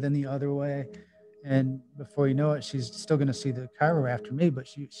one way, then the other way. And before you know it, she's still going to see the chiro after me, but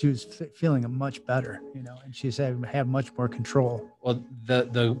she was feeling much better, you know, and she's have much more control. Well,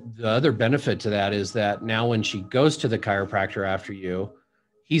 the other benefit to that is that now when she goes to the chiropractor after you,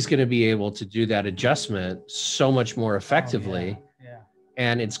 he's going to be able to do that adjustment so much more effectively.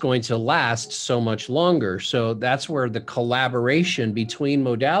 And it's going to last so much longer. So that's where the collaboration between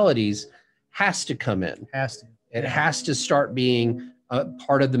modalities has to come in. It has to start being a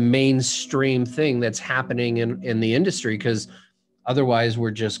part of the mainstream thing that's happening in the industry, because otherwise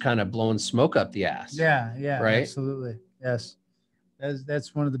we're just kind of blowing smoke up the ass. Right. Absolutely. Yes.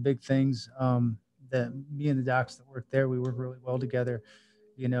 That's one of the big things that me and the docs that work there, we work really well together,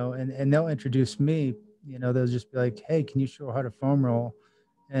 you know, and they'll introduce me, you know, they'll just be like, hey, can you show how to foam roll?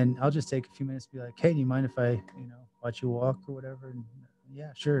 And I'll just take a few minutes to be like, hey, do you mind if I, you know, watch you walk or whatever? And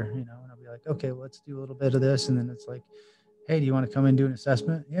yeah, sure. You know, and I'll be like, okay, well, let's do a little bit of this. And then it's like, hey, do you want to come and do an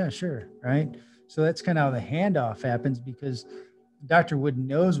assessment? Yeah, sure. Right. So that's kind of how the handoff happens, because Dr. Wood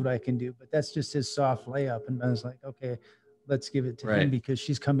knows what I can do, but that's just his soft layup. And I was like, okay, let's give it to him, because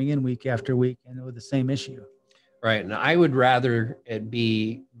she's coming in week after week and with the same issue. Right. And I would rather it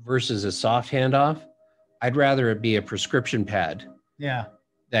be, versus a soft handoff, I'd rather it be a prescription pad.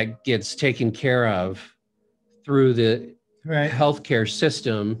 That gets taken care of through the healthcare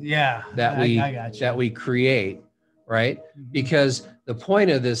system that we create, right? Because the point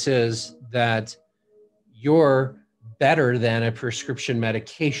of this is that you're better than a prescription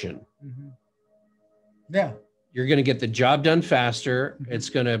medication. You're going to get the job done faster. It's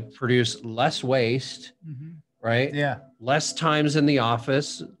going to produce less waste, right? Less times in the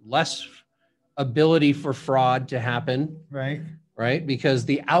office, less ability for fraud to happen. Right? Because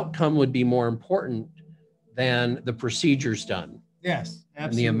the outcome would be more important than the procedures done. Yes, absolutely.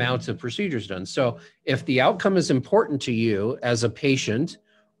 And the amount of procedures done. So if the outcome is important to you as a patient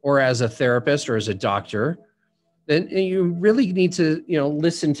or as a therapist or as a doctor, then you really need to,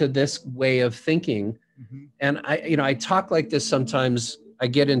 listen to this way of thinking. Mm-hmm. And I talk like this sometimes. I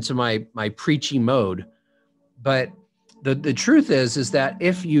get into my preachy mode, but the truth is that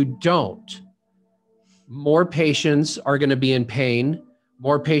if you don't, more patients are going to be in pain.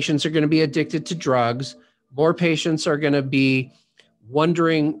 More patients are going to be addicted to drugs. More patients are going to be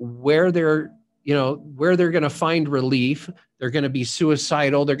wondering where they're going to find relief. They're going to be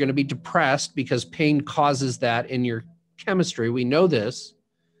suicidal. They're going to be depressed because pain causes that in your chemistry. We know this.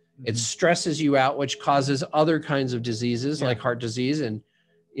 Mm-hmm. It stresses you out, which causes other kinds of diseases like heart disease and,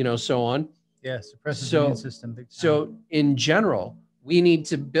 so on. Yeah, suppresses the immune system. Big time. So in general, we need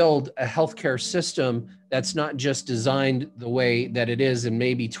to build a healthcare system that's not just designed the way that it is and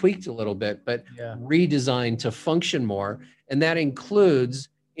maybe tweaked a little bit, but redesigned to function more. And that includes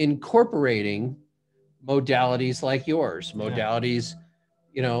incorporating modalities like yours, modalities,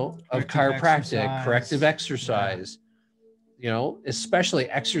 of chiropractic, corrective exercise, especially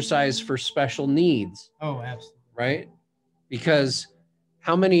exercise for special needs. Oh, absolutely. Right? Because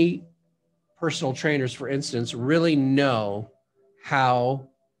how many personal trainers, for instance, really know how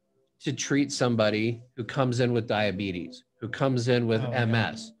to treat somebody who comes in with diabetes, who comes in with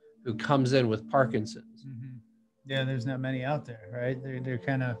MS, who comes in with Parkinson's? Mm-hmm. Yeah, there's not many out there, right? They're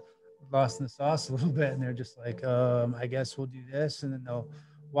kind of lost in the sauce a little bit, and they're just like, I guess we'll do this, and then they'll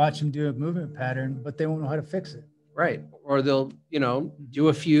watch them do a movement pattern, but they won't know how to fix it. Right. Or they'll, do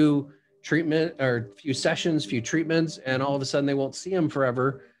a few treatment or few sessions, few treatments, and all of a sudden they won't see them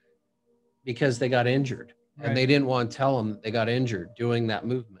forever because they got injured. Right. And they didn't want to tell them that they got injured doing that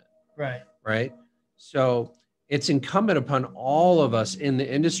movement. Right. Right. So it's incumbent upon all of us in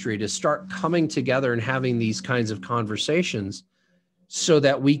the industry to start coming together and having these kinds of conversations so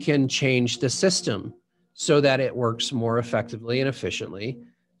that we can change the system so that it works more effectively and efficiently,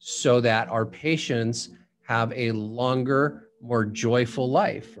 so that our patients have a longer, more joyful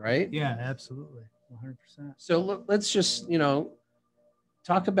life, right? Yeah, absolutely. 100%. So let's just,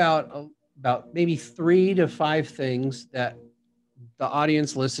 talk about maybe 3 to 5 things that the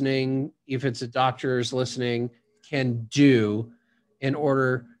audience listening, if it's a doctor's listening, can do in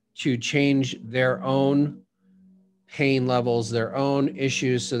order to change their own pain levels, their own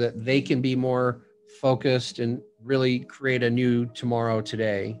issues, so that they can be more focused and really create a new tomorrow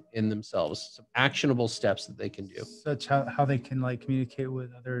today in themselves. Some actionable steps that they can do. Such how they can like communicate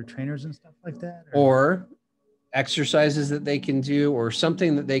with other trainers and stuff like that? Or exercises that they can do, or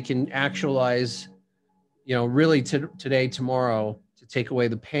something that they can actualize, really today, tomorrow, to take away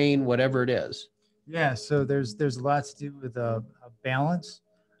the pain, whatever it is. Yeah. So there's a lot to do with a balance,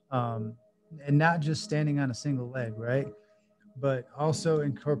 and not just standing on a single leg, right? But also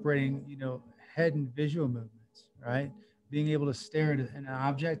incorporating, head and visual movements, right? Being able to stare at an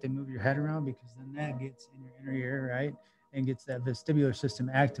object and move your head around, because then that gets in your inner ear, right? And gets that vestibular system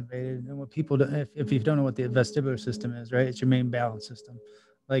activated. And what people do, if you don't know what the vestibular system is, right? It's your main balance system.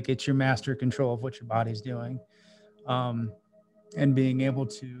 Like, it's your master control of what your body's doing. And being able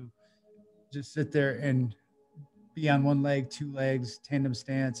to just sit there and be on one leg, 2 legs, tandem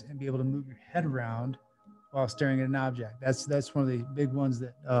stance, and be able to move your head around while staring at an object. That's one of the big ones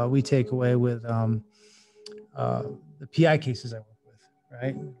that we take away with the PI cases I work with,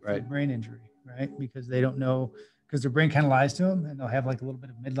 right? Right. Brain injury, right? Because they don't know, because their brain kind of lies to them, and they'll have like a little bit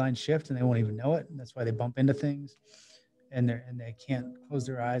of midline shift and they won't even know it. And that's why they bump into things, and they can't close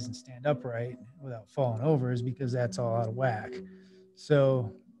their eyes and stand upright without falling over, is because that's all out of whack.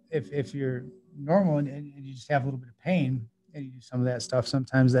 So if you're normal and you just have a little bit of pain and you do some of that stuff,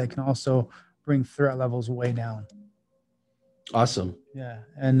 sometimes that can also bring threat levels way down. Awesome. Yeah.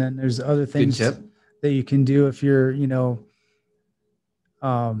 And then there's other things that you can do if you're,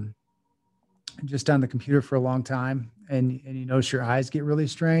 just on the computer for a long time and you notice your eyes get really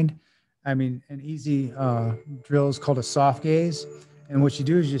strained. I mean, an easy drill is called a soft gaze. And what you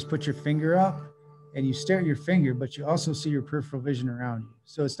do is you just put your finger up and you stare at your finger, but you also see your peripheral vision around you.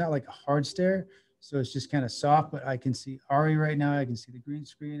 So it's not like a hard stare. So it's just kind of soft, but I can see Ari right now. I can see the green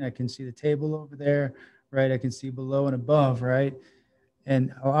screen. I can see the table over there, right? I can see below and above, right?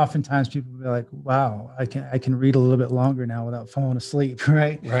 And oftentimes people will be like, wow, I can read a little bit longer now without falling asleep,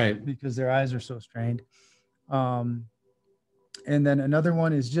 right? Right. Because their eyes are so strained. And then another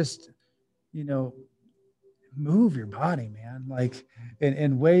one is just, move your body, man, like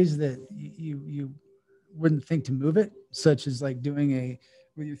in ways that you wouldn't think to move it, such as like doing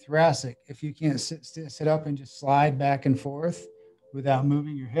with your thoracic. If you can't sit up and just slide back and forth without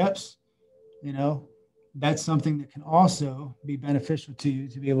moving your hips, that's something that can also be beneficial to you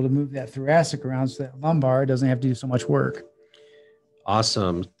to be able to move that thoracic around so that lumbar doesn't have to do so much work.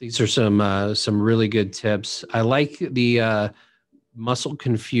 Awesome. These are some really good tips. I like the muscle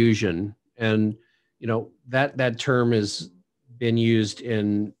confusion, and that term has been used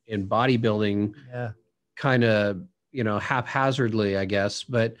in bodybuilding, kind of haphazardly, I guess.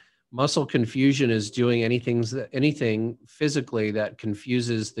 But muscle confusion is doing anything physically that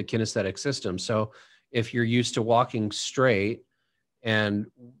confuses the kinesthetic system. So if you're used to walking straight and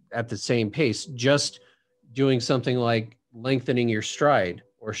at the same pace, just doing something like lengthening your stride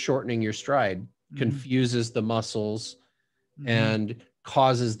or shortening your stride confuses the muscles and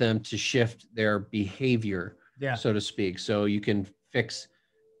causes them to shift their behavior, so to speak. So you can fix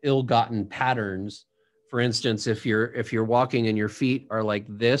ill-gotten patterns. For instance, if you're walking and your feet are like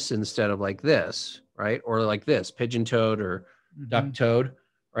this instead of like this, right? Or like this, pigeon-toed or duck-toed,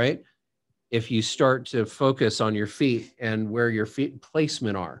 right? If you start to focus on your feet and where your feet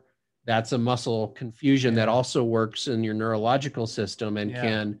placement are, that's a muscle confusion that also works in your neurological system and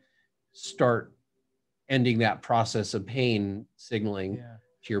can start ending that process of pain signaling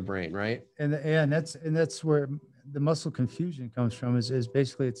to your brain, right? And that's where the muscle confusion comes from. Is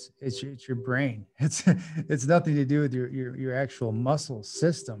basically it's your brain. It's nothing to do with your actual muscle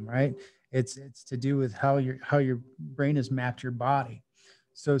system, right? It's to do with how your brain has mapped your body.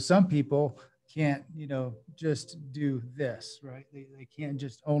 So some people can't, just do this, right? They can't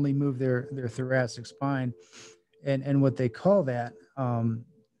just only move their thoracic spine. And what they call that,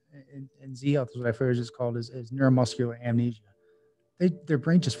 in Z health is what I've heard is called is neuromuscular amnesia. Their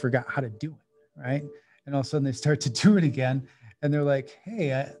brain just forgot how to do it, right? And all of a sudden they start to do it again. And they're like, hey,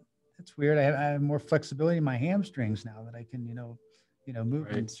 that's weird. I have more flexibility in my hamstrings now that I can,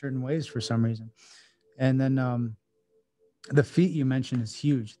 move in certain ways for some reason. And then, the feet you mentioned is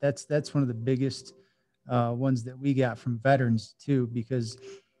huge. That's one of the biggest ones that we got from veterans too, because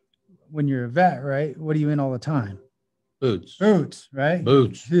when you're a vet, right, what are you in all the time? Boots, right?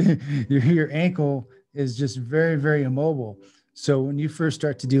 Boots. your ankle is just very, very immobile. So when you first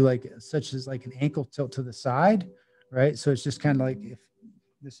start to do such as an ankle tilt to the side, right? So it's just kind of like if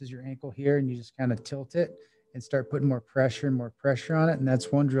this is your ankle here and you just kind of tilt it and start putting more pressure on it. And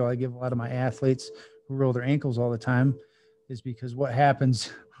that's one drill I give a lot of my athletes who roll their ankles all the time, is because what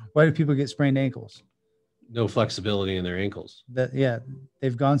happens, why do people get sprained ankles? No flexibility in their ankles.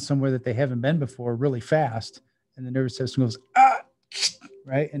 They've gone somewhere that they haven't been before really fast, and the nervous system goes,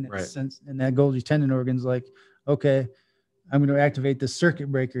 right? And and that Golgi tendon organ's like, okay, I'm going to activate this circuit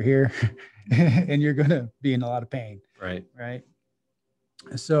breaker here, and you're going to be in a lot of pain. Right.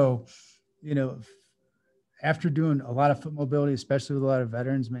 So, after doing a lot of foot mobility, especially with a lot of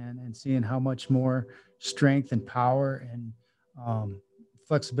veterans, man, and seeing how much more strength and power and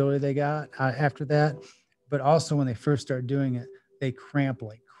flexibility they got after that, but also when they first start doing it, they cramp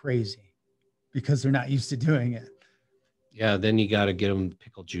like crazy because they're not used to doing it. Yeah, then you got to get them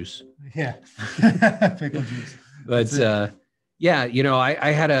pickle juice. Yeah, pickle juice. But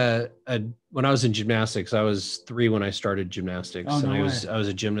I had when I was in gymnastics, I was 3 when I started gymnastics. Oh, no and way. I was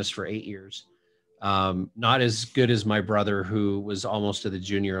a gymnast for 8 years. Not as good as my brother, who was almost to the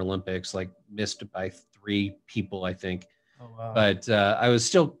Junior Olympics, like missed by 3 people, I think. Oh, wow. But I was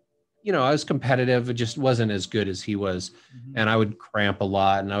still, I was competitive. It just wasn't as good as he was. And I would cramp a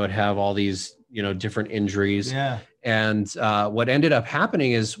lot, and I would have all these, different injuries. Yeah. And what ended up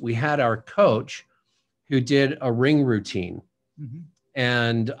happening is we had our coach who did a ring routine.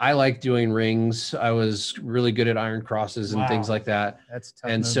 And I like doing rings. I was really good at iron crosses and things like that. That's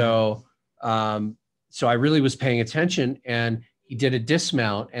tough. And so I really was paying attention, and he did a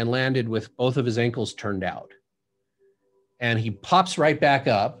dismount and landed with both of his ankles turned out. And he pops right back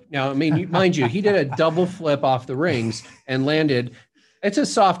up. Now, I mean, mind you, he did a double flip off the rings and landed. It's a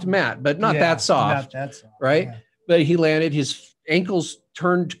soft mat, but not that soft, right? Yeah. But he landed, his ankles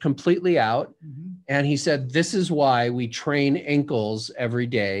turned completely out. And he said, this is why we train ankles every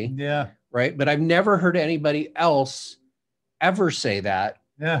day. Yeah. Right. But I've never heard anybody else ever say that.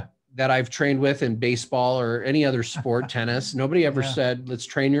 Yeah. That I've trained with in baseball or any other sport, tennis. Nobody ever said, let's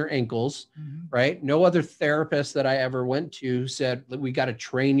train your ankles, right? No other therapist that I ever went to said, we got to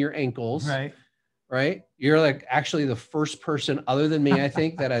train your ankles, right? You're like actually the first person other than me, I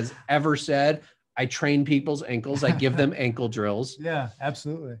think, that has ever said, I train people's ankles. I give them ankle drills. Yeah,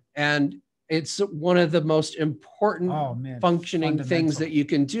 absolutely. And it's one of the most important functioning things that you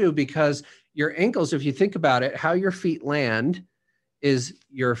can do, because your ankles, if you think about it, how your feet land is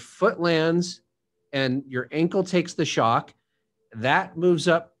your foot lands and your ankle takes the shock. That moves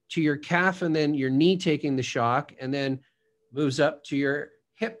up to your calf, and then your knee taking the shock, and then moves up to your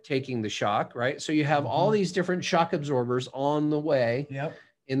hip taking the shock, right? So you have all these different shock absorbers on the way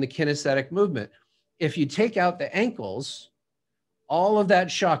in the kinesthetic movement. If you take out the ankles, all of that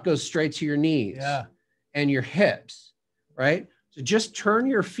shock goes straight to your knees and your hips, right? So just turn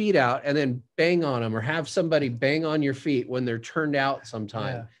your feet out and then bang on them, or have somebody bang on your feet when they're turned out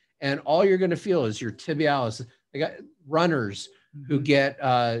sometime. And all you're going to feel is your tibialis. I got runners who get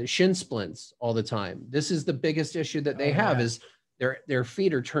shin splints all the time. This is the biggest issue that they have is their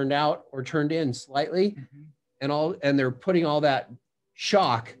feet are turned out or turned in slightly, and they're putting all that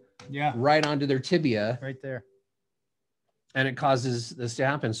shock right onto their tibia. Right there. And it causes this to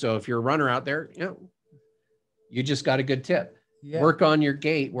happen. So if you're a runner out there, you just got a good tip. Work on your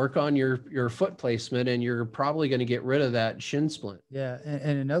gait, work on your foot placement, and you're probably going to get rid of that shin splint. Yeah.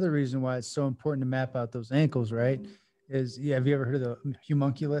 And another reason why it's so important to map out those ankles, right, is, have you ever heard of the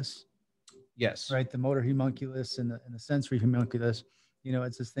homunculus? Yes. Right. The motor homunculus and the sensory homunculus.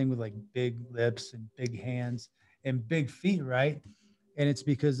 It's this thing with like big lips and big hands and big feet, right? And it's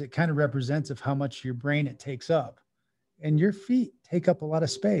because it kind of represents of how much your brain it takes up. And your feet take up a lot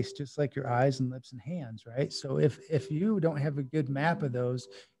of space, just like your eyes and lips and hands, right? So if you don't have a good map of those,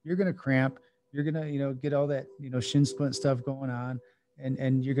 you're going to cramp, you're going to, get all that, shin splint stuff going on,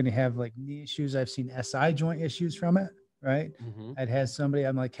 and you're going to have like knee issues. I've seen SI joint issues from it, right? I'd had somebody,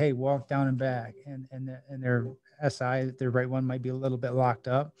 I'm like, hey, walk down and back. And their SI, their right one might be a little bit locked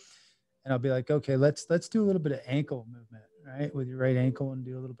up. And I'll be like, okay, let's do a little bit of ankle movement, right? With your right ankle, and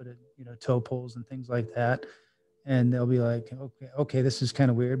do a little bit of, toe pulls and things like that. And they'll be like, okay, this is kind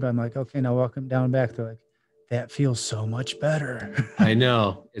of weird. But I'm like, okay, now walk them down and back. They're like, that feels so much better. I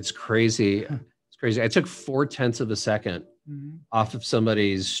know. It's crazy. It's crazy. I took 0.4 of a second off of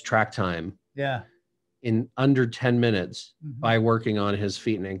somebody's track time. Yeah. In under 10 minutes by working on his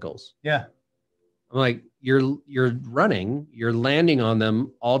feet and ankles. Yeah. I'm like, you're running, you're landing on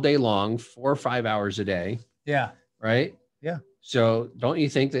them all day long, 4 or 5 hours a day. Yeah. Right. Yeah. So don't you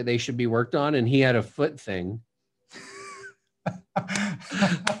think that they should be worked on? And he had a foot thing.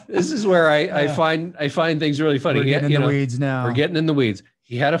 This is where I find things really funny. We're getting in the weeds now. We're getting in the weeds.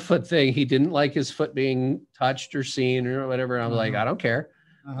 He had a foot thing. He didn't like his foot being touched or seen or whatever. I'm like, I don't care.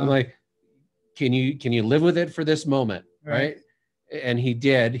 I'm like, can you live with it for this moment? Right. And he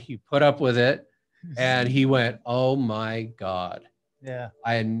did. He put up with it, and he went, oh my God. Yeah.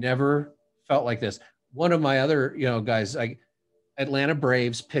 I had never felt like this. One of my other, guys, like Atlanta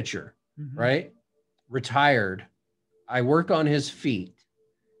Braves pitcher, right? Retired. I work on his feet,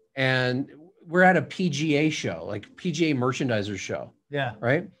 and we're at a PGA show, like PGA merchandiser show. Yeah.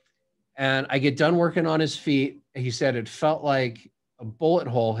 Right. And I get done working on his feet. He said it felt like a bullet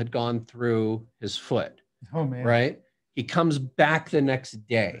hole had gone through his foot. Oh man. Right. He comes back the next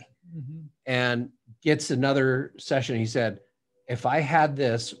day and gets another session. He said, if I had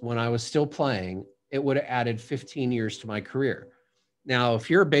this when I was still playing, it would have added 15 years to my career. Now, if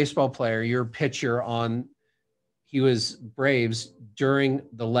you're a baseball player, you're a pitcher he was Braves during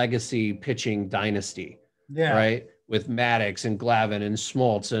the legacy pitching dynasty. Yeah. Right. With Maddox and Glavine and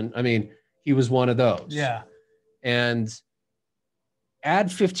Smoltz. And I mean, he was one of those. Yeah. And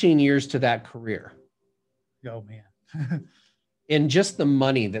add 15 years to that career. Oh man. In just the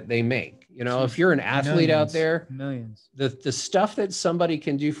money that they make. If you're an athlete out there, millions, the stuff that somebody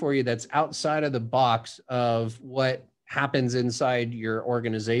can do for you that's outside of the box of what happens inside your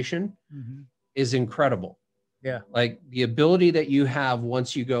organization is incredible. Yeah. Like the ability that you have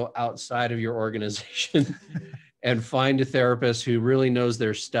once you go outside of your organization and find a therapist who really knows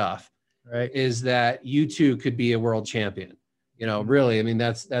their stuff, right, is that you too could be a world champion. Really, I mean,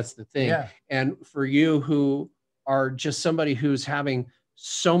 that's the thing. Yeah. And for you who are just somebody who's having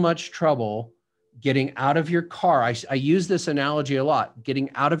so much trouble getting out of your car. I use this analogy a lot, getting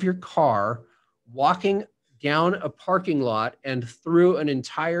out of your car, walking down a parking lot and through an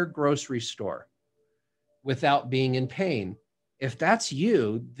entire grocery store without being in pain. If that's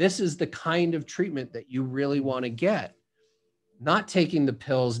you, this is the kind of treatment that you really want to get. Not taking the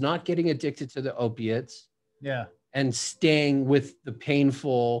pills, not getting addicted to the opiates. Yeah. And staying with the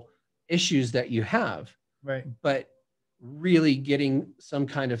painful issues that you have. Right. But really getting some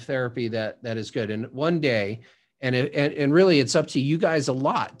kind of therapy that is good. And one day, and really it's up to you guys a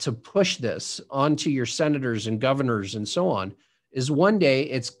lot to push this onto your senators and governors and so on, is one day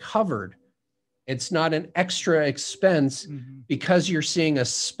it's covered. It's not an extra expense because you're seeing a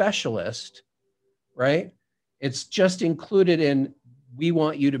specialist, right? It's just included in, we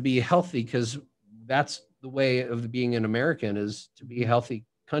want you to be healthy because that's the way of being an American, is to be a healthy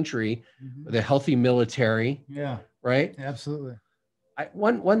country with a healthy military. Yeah. Right. Absolutely.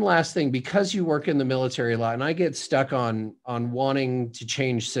 One last thing, because you work in the military a lot, and I get stuck on wanting to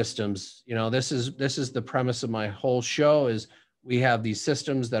change systems. You know, this is the premise of my whole show is we have these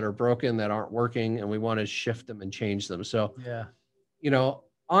systems that are broken, that aren't working, and we want to shift them and change them. So, Yeah. you know,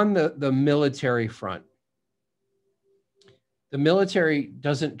 on the military front, the military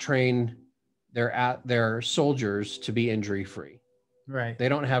doesn't train their soldiers to be injury free. Right. They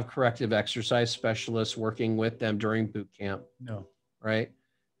don't have corrective exercise specialists working with them during boot camp. No. Right?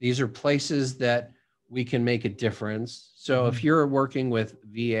 These are places that we can make a difference. So if you're working with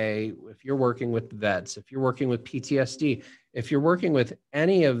VA, if you're working with vets, if you're working with PTSD, if you're working with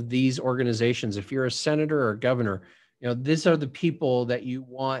any of these organizations, if you're a senator or a governor, you know, these are the people that you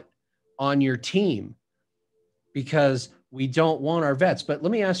want on your team, because we don't want our vets. But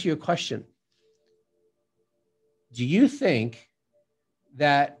let me ask you a question. Do you think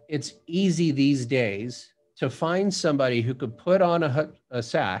that it's easy these days to find somebody who could put on a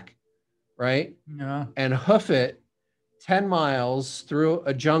sack, right? Yeah. And hoof it 10 miles through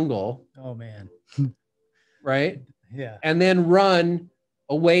a jungle? Oh, man. Right? Yeah. And then run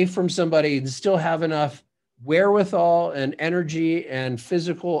away from somebody and still have enough wherewithal and energy and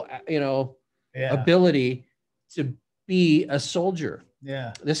physical, you know, ability to be a soldier.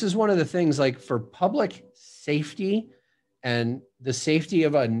 Yeah. This is one of the things, like, for public safety and the safety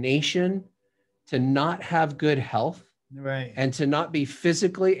of a nation, to not have good health, right, and to not be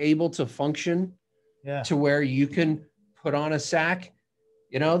physically able to function, to where you can put on a sack,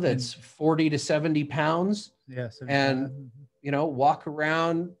 you know, that's 40 to 70 pounds, and, you know, walk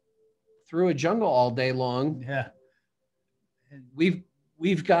around through a jungle all day long. Yeah.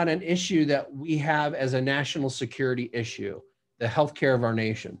 We've got an issue that we have as a national security issue, the healthcare of our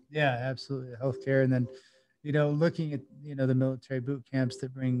nation. Yeah, absolutely. Healthcare. And then, you know, looking at, you know, the military boot camps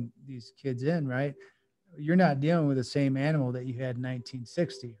that bring these kids in, right? You're not dealing with the same animal that you had in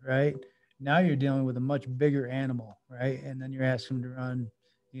 1960, right? Now you're dealing with a much bigger animal, right? And then you're asking them to run,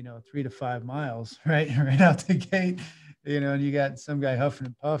 you know, 3 to 5 miles, right? Right out the gate, you know, and you got some guy huffing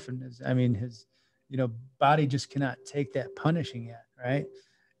and puffing. His, you know, body just cannot take that punishing yet, right?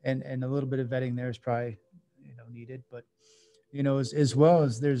 And a little bit of vetting there is probably, you know, needed, but, you know, as well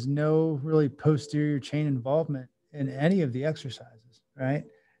as there's no really posterior chain involvement in any of the exercises, right?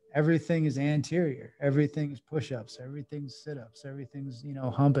 Everything is anterior, everything is push-ups, everything's sit-ups, everything's, you know,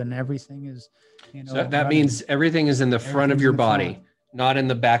 humping, everything is, you know. So that means everything is in the front of your body, not in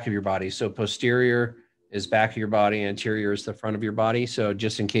the back of your body. So posterior is back of your body, anterior is the front of your body. So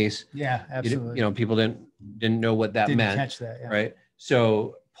just in case, yeah, absolutely, you know, people didn't know what that meant, catch that, right?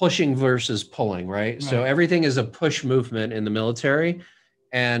 So pushing versus pulling, right? So everything is a push movement in the military,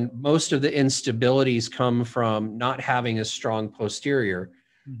 and most of the instabilities come from not having a strong posterior.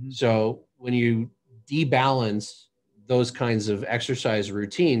 So when you debalance those kinds of exercise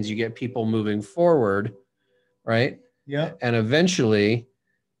routines, you get people moving forward, right? Yeah. And eventually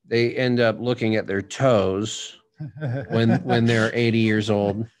they end up looking at their toes when they're 80 years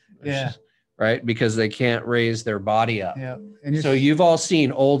old. Yeah. Right? Because they can't raise their body up. Yeah. And so you've all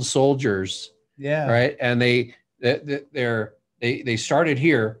seen old soldiers. Yeah. Right. And they started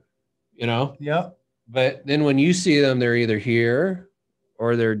here, you know? Yep. But then when you see them, they're either here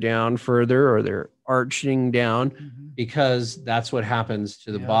or they're down further or they're arching down, because that's what happens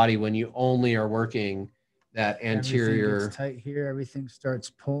to the body when you only are working that anterior. Everything gets tight here. Everything starts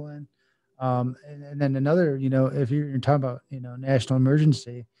pulling. And then another, you know, if you're talking about, you know, national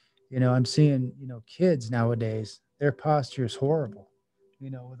emergency, you know, I'm seeing, you know, kids nowadays, their posture is horrible, you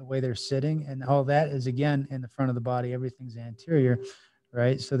know, with the way they're sitting, and all that is, again, in the front of the body. Everything's anterior,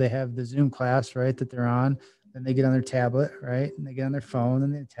 right? So they have the Zoom class, right, that they're on. Then they get on their tablet, right? And they get on their phone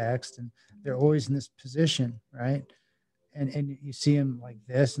and they text, and they're always in this position, right? And you see them like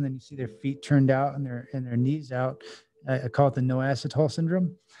this, and then you see their feet turned out and their knees out. I call it the no acetol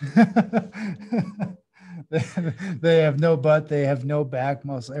syndrome. They have no butt, they have no back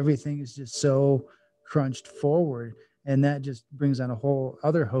muscle. Everything is just so crunched forward, and that just brings on a whole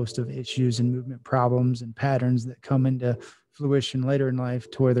other host of issues and movement problems and patterns that come into fruition later in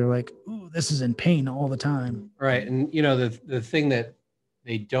life, to where they're like, "Ooh, this is in pain all the time." Right. And you know, the thing that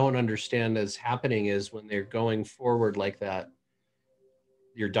they don't understand is happening is when they're going forward like that,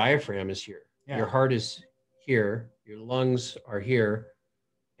 your diaphragm is here, your heart is here, your lungs are here,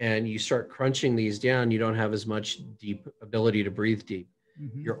 and you start crunching these down, you don't have as much deep ability to breathe deep.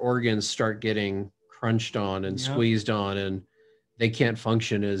 Your organs start getting crunched on and squeezed on, and they can't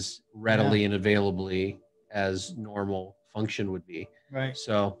function as readily and availably as normal function would be. Right.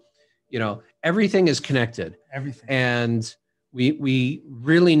 So, you know, everything is connected. Everything. And we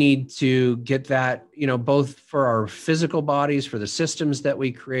really need to get that, both for our physical bodies, for the systems that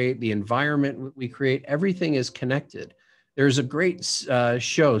we create, the environment we create, everything is connected. There's a great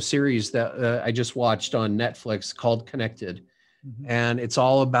series that I just watched on Netflix called Connected. And it's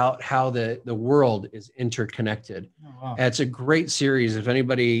all about how the world is interconnected. Oh, wow. And it's a great series if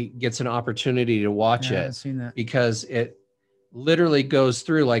anybody gets an opportunity to watch it, I've seen that. Because it literally goes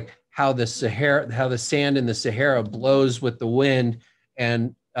through like how the sand in the Sahara blows with the wind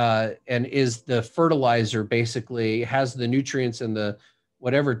and is the fertilizer, basically has the nutrients and the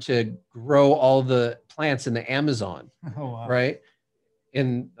whatever to grow all the plants in the Amazon. Oh, wow. Right?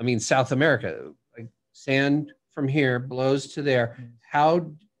 South America, like sand from here blows to there. How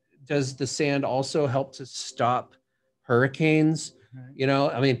does the sand also help to stop hurricanes?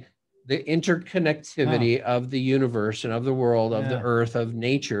 Right. The interconnectivity of the universe and of the world, of the earth, of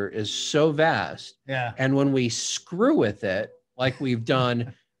nature is so vast. Yeah. And when we screw with it, like we've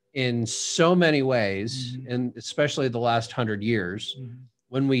done in so many ways, and especially the last 100 years,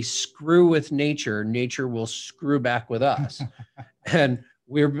 when we screw with nature, nature will screw back with us. And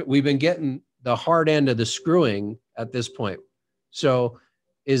we've been getting the hard end of the screwing at this point. So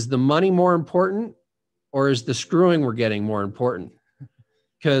is the money more important, or is the screwing we're getting more important?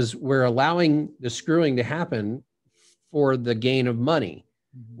 Because we're allowing the screwing to happen for the gain of money,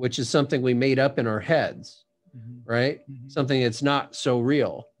 which is something we made up in our heads, right? Something that's not so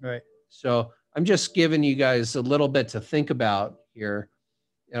real. Right. So I'm just giving you guys a little bit to think about here.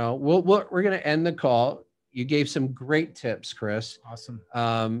 We're going to end the call. You gave some great tips, Kris. Awesome.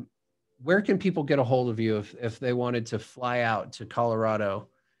 Where can people get a hold of you if they wanted to fly out to Colorado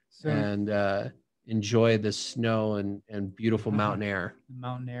and enjoy the snow and beautiful mountain air?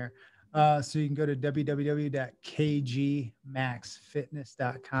 Mountain air. So you can go to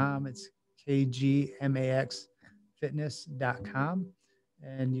www.kgmaxfitness.com. It's kgmaxfitness.com.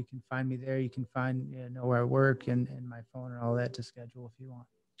 And you can find me there. You can know where I work and my phone and all that to schedule if you want.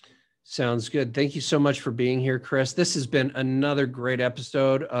 Sounds good. Thank you so much for being here, Kris. This has been another great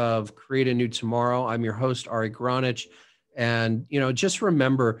episode of Create a New Tomorrow. I'm your host, Ari Gronich. And, just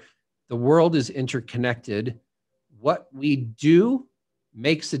remember, the world is interconnected. What we do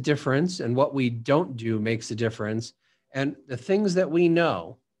makes a difference, and what we don't do makes a difference. And the things that we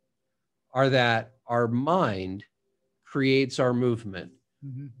know are that our mind creates our movement,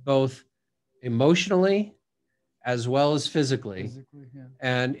 both emotionally as well as physically. Yeah.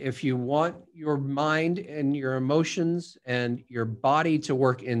 And if you want your mind and your emotions and your body to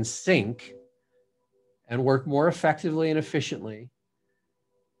work in sync and work more effectively and efficiently,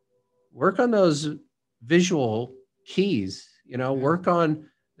 work on those visual keys, work on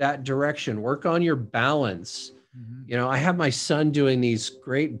that direction, work on your balance. I have my son doing these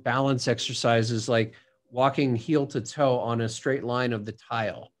great balance exercises, like walking heel to toe on a straight line of the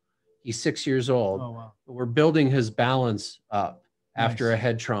tile. He's 6 years old. Oh, wow. But we're building his balance up after a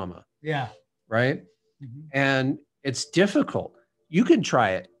head trauma. Yeah. Right. And it's difficult. You can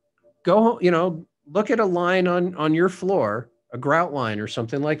try it. Go, look at a line on your floor, a grout line or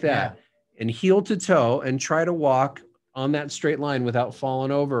something like that, and heel to toe and try to walk on that straight line without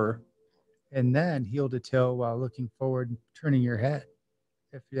falling over. And then heel to toe while looking forward and turning your head,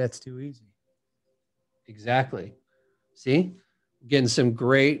 if that's too easy. Exactly. See, getting some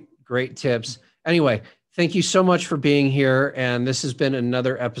great tips. Anyway, thank you so much for being here. And this has been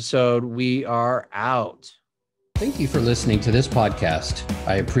another episode. We are out. Thank you for listening to this podcast.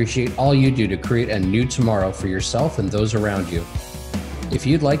 I appreciate all you do to create a new tomorrow for yourself and those around you. If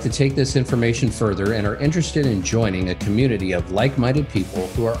you'd like to take this information further and are interested in joining a community of like-minded people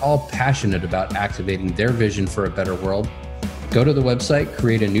who are all passionate about activating their vision for a better world, go to the website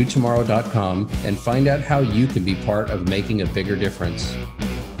createanewtomorrow.com and find out how you can be part of making a bigger difference.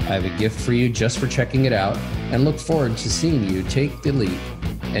 I have a gift for you just for checking it out, and look forward to seeing you take the leap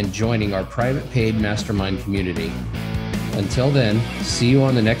and joining our private paid mastermind community. Until then, see you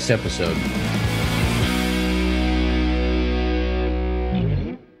on the next episode.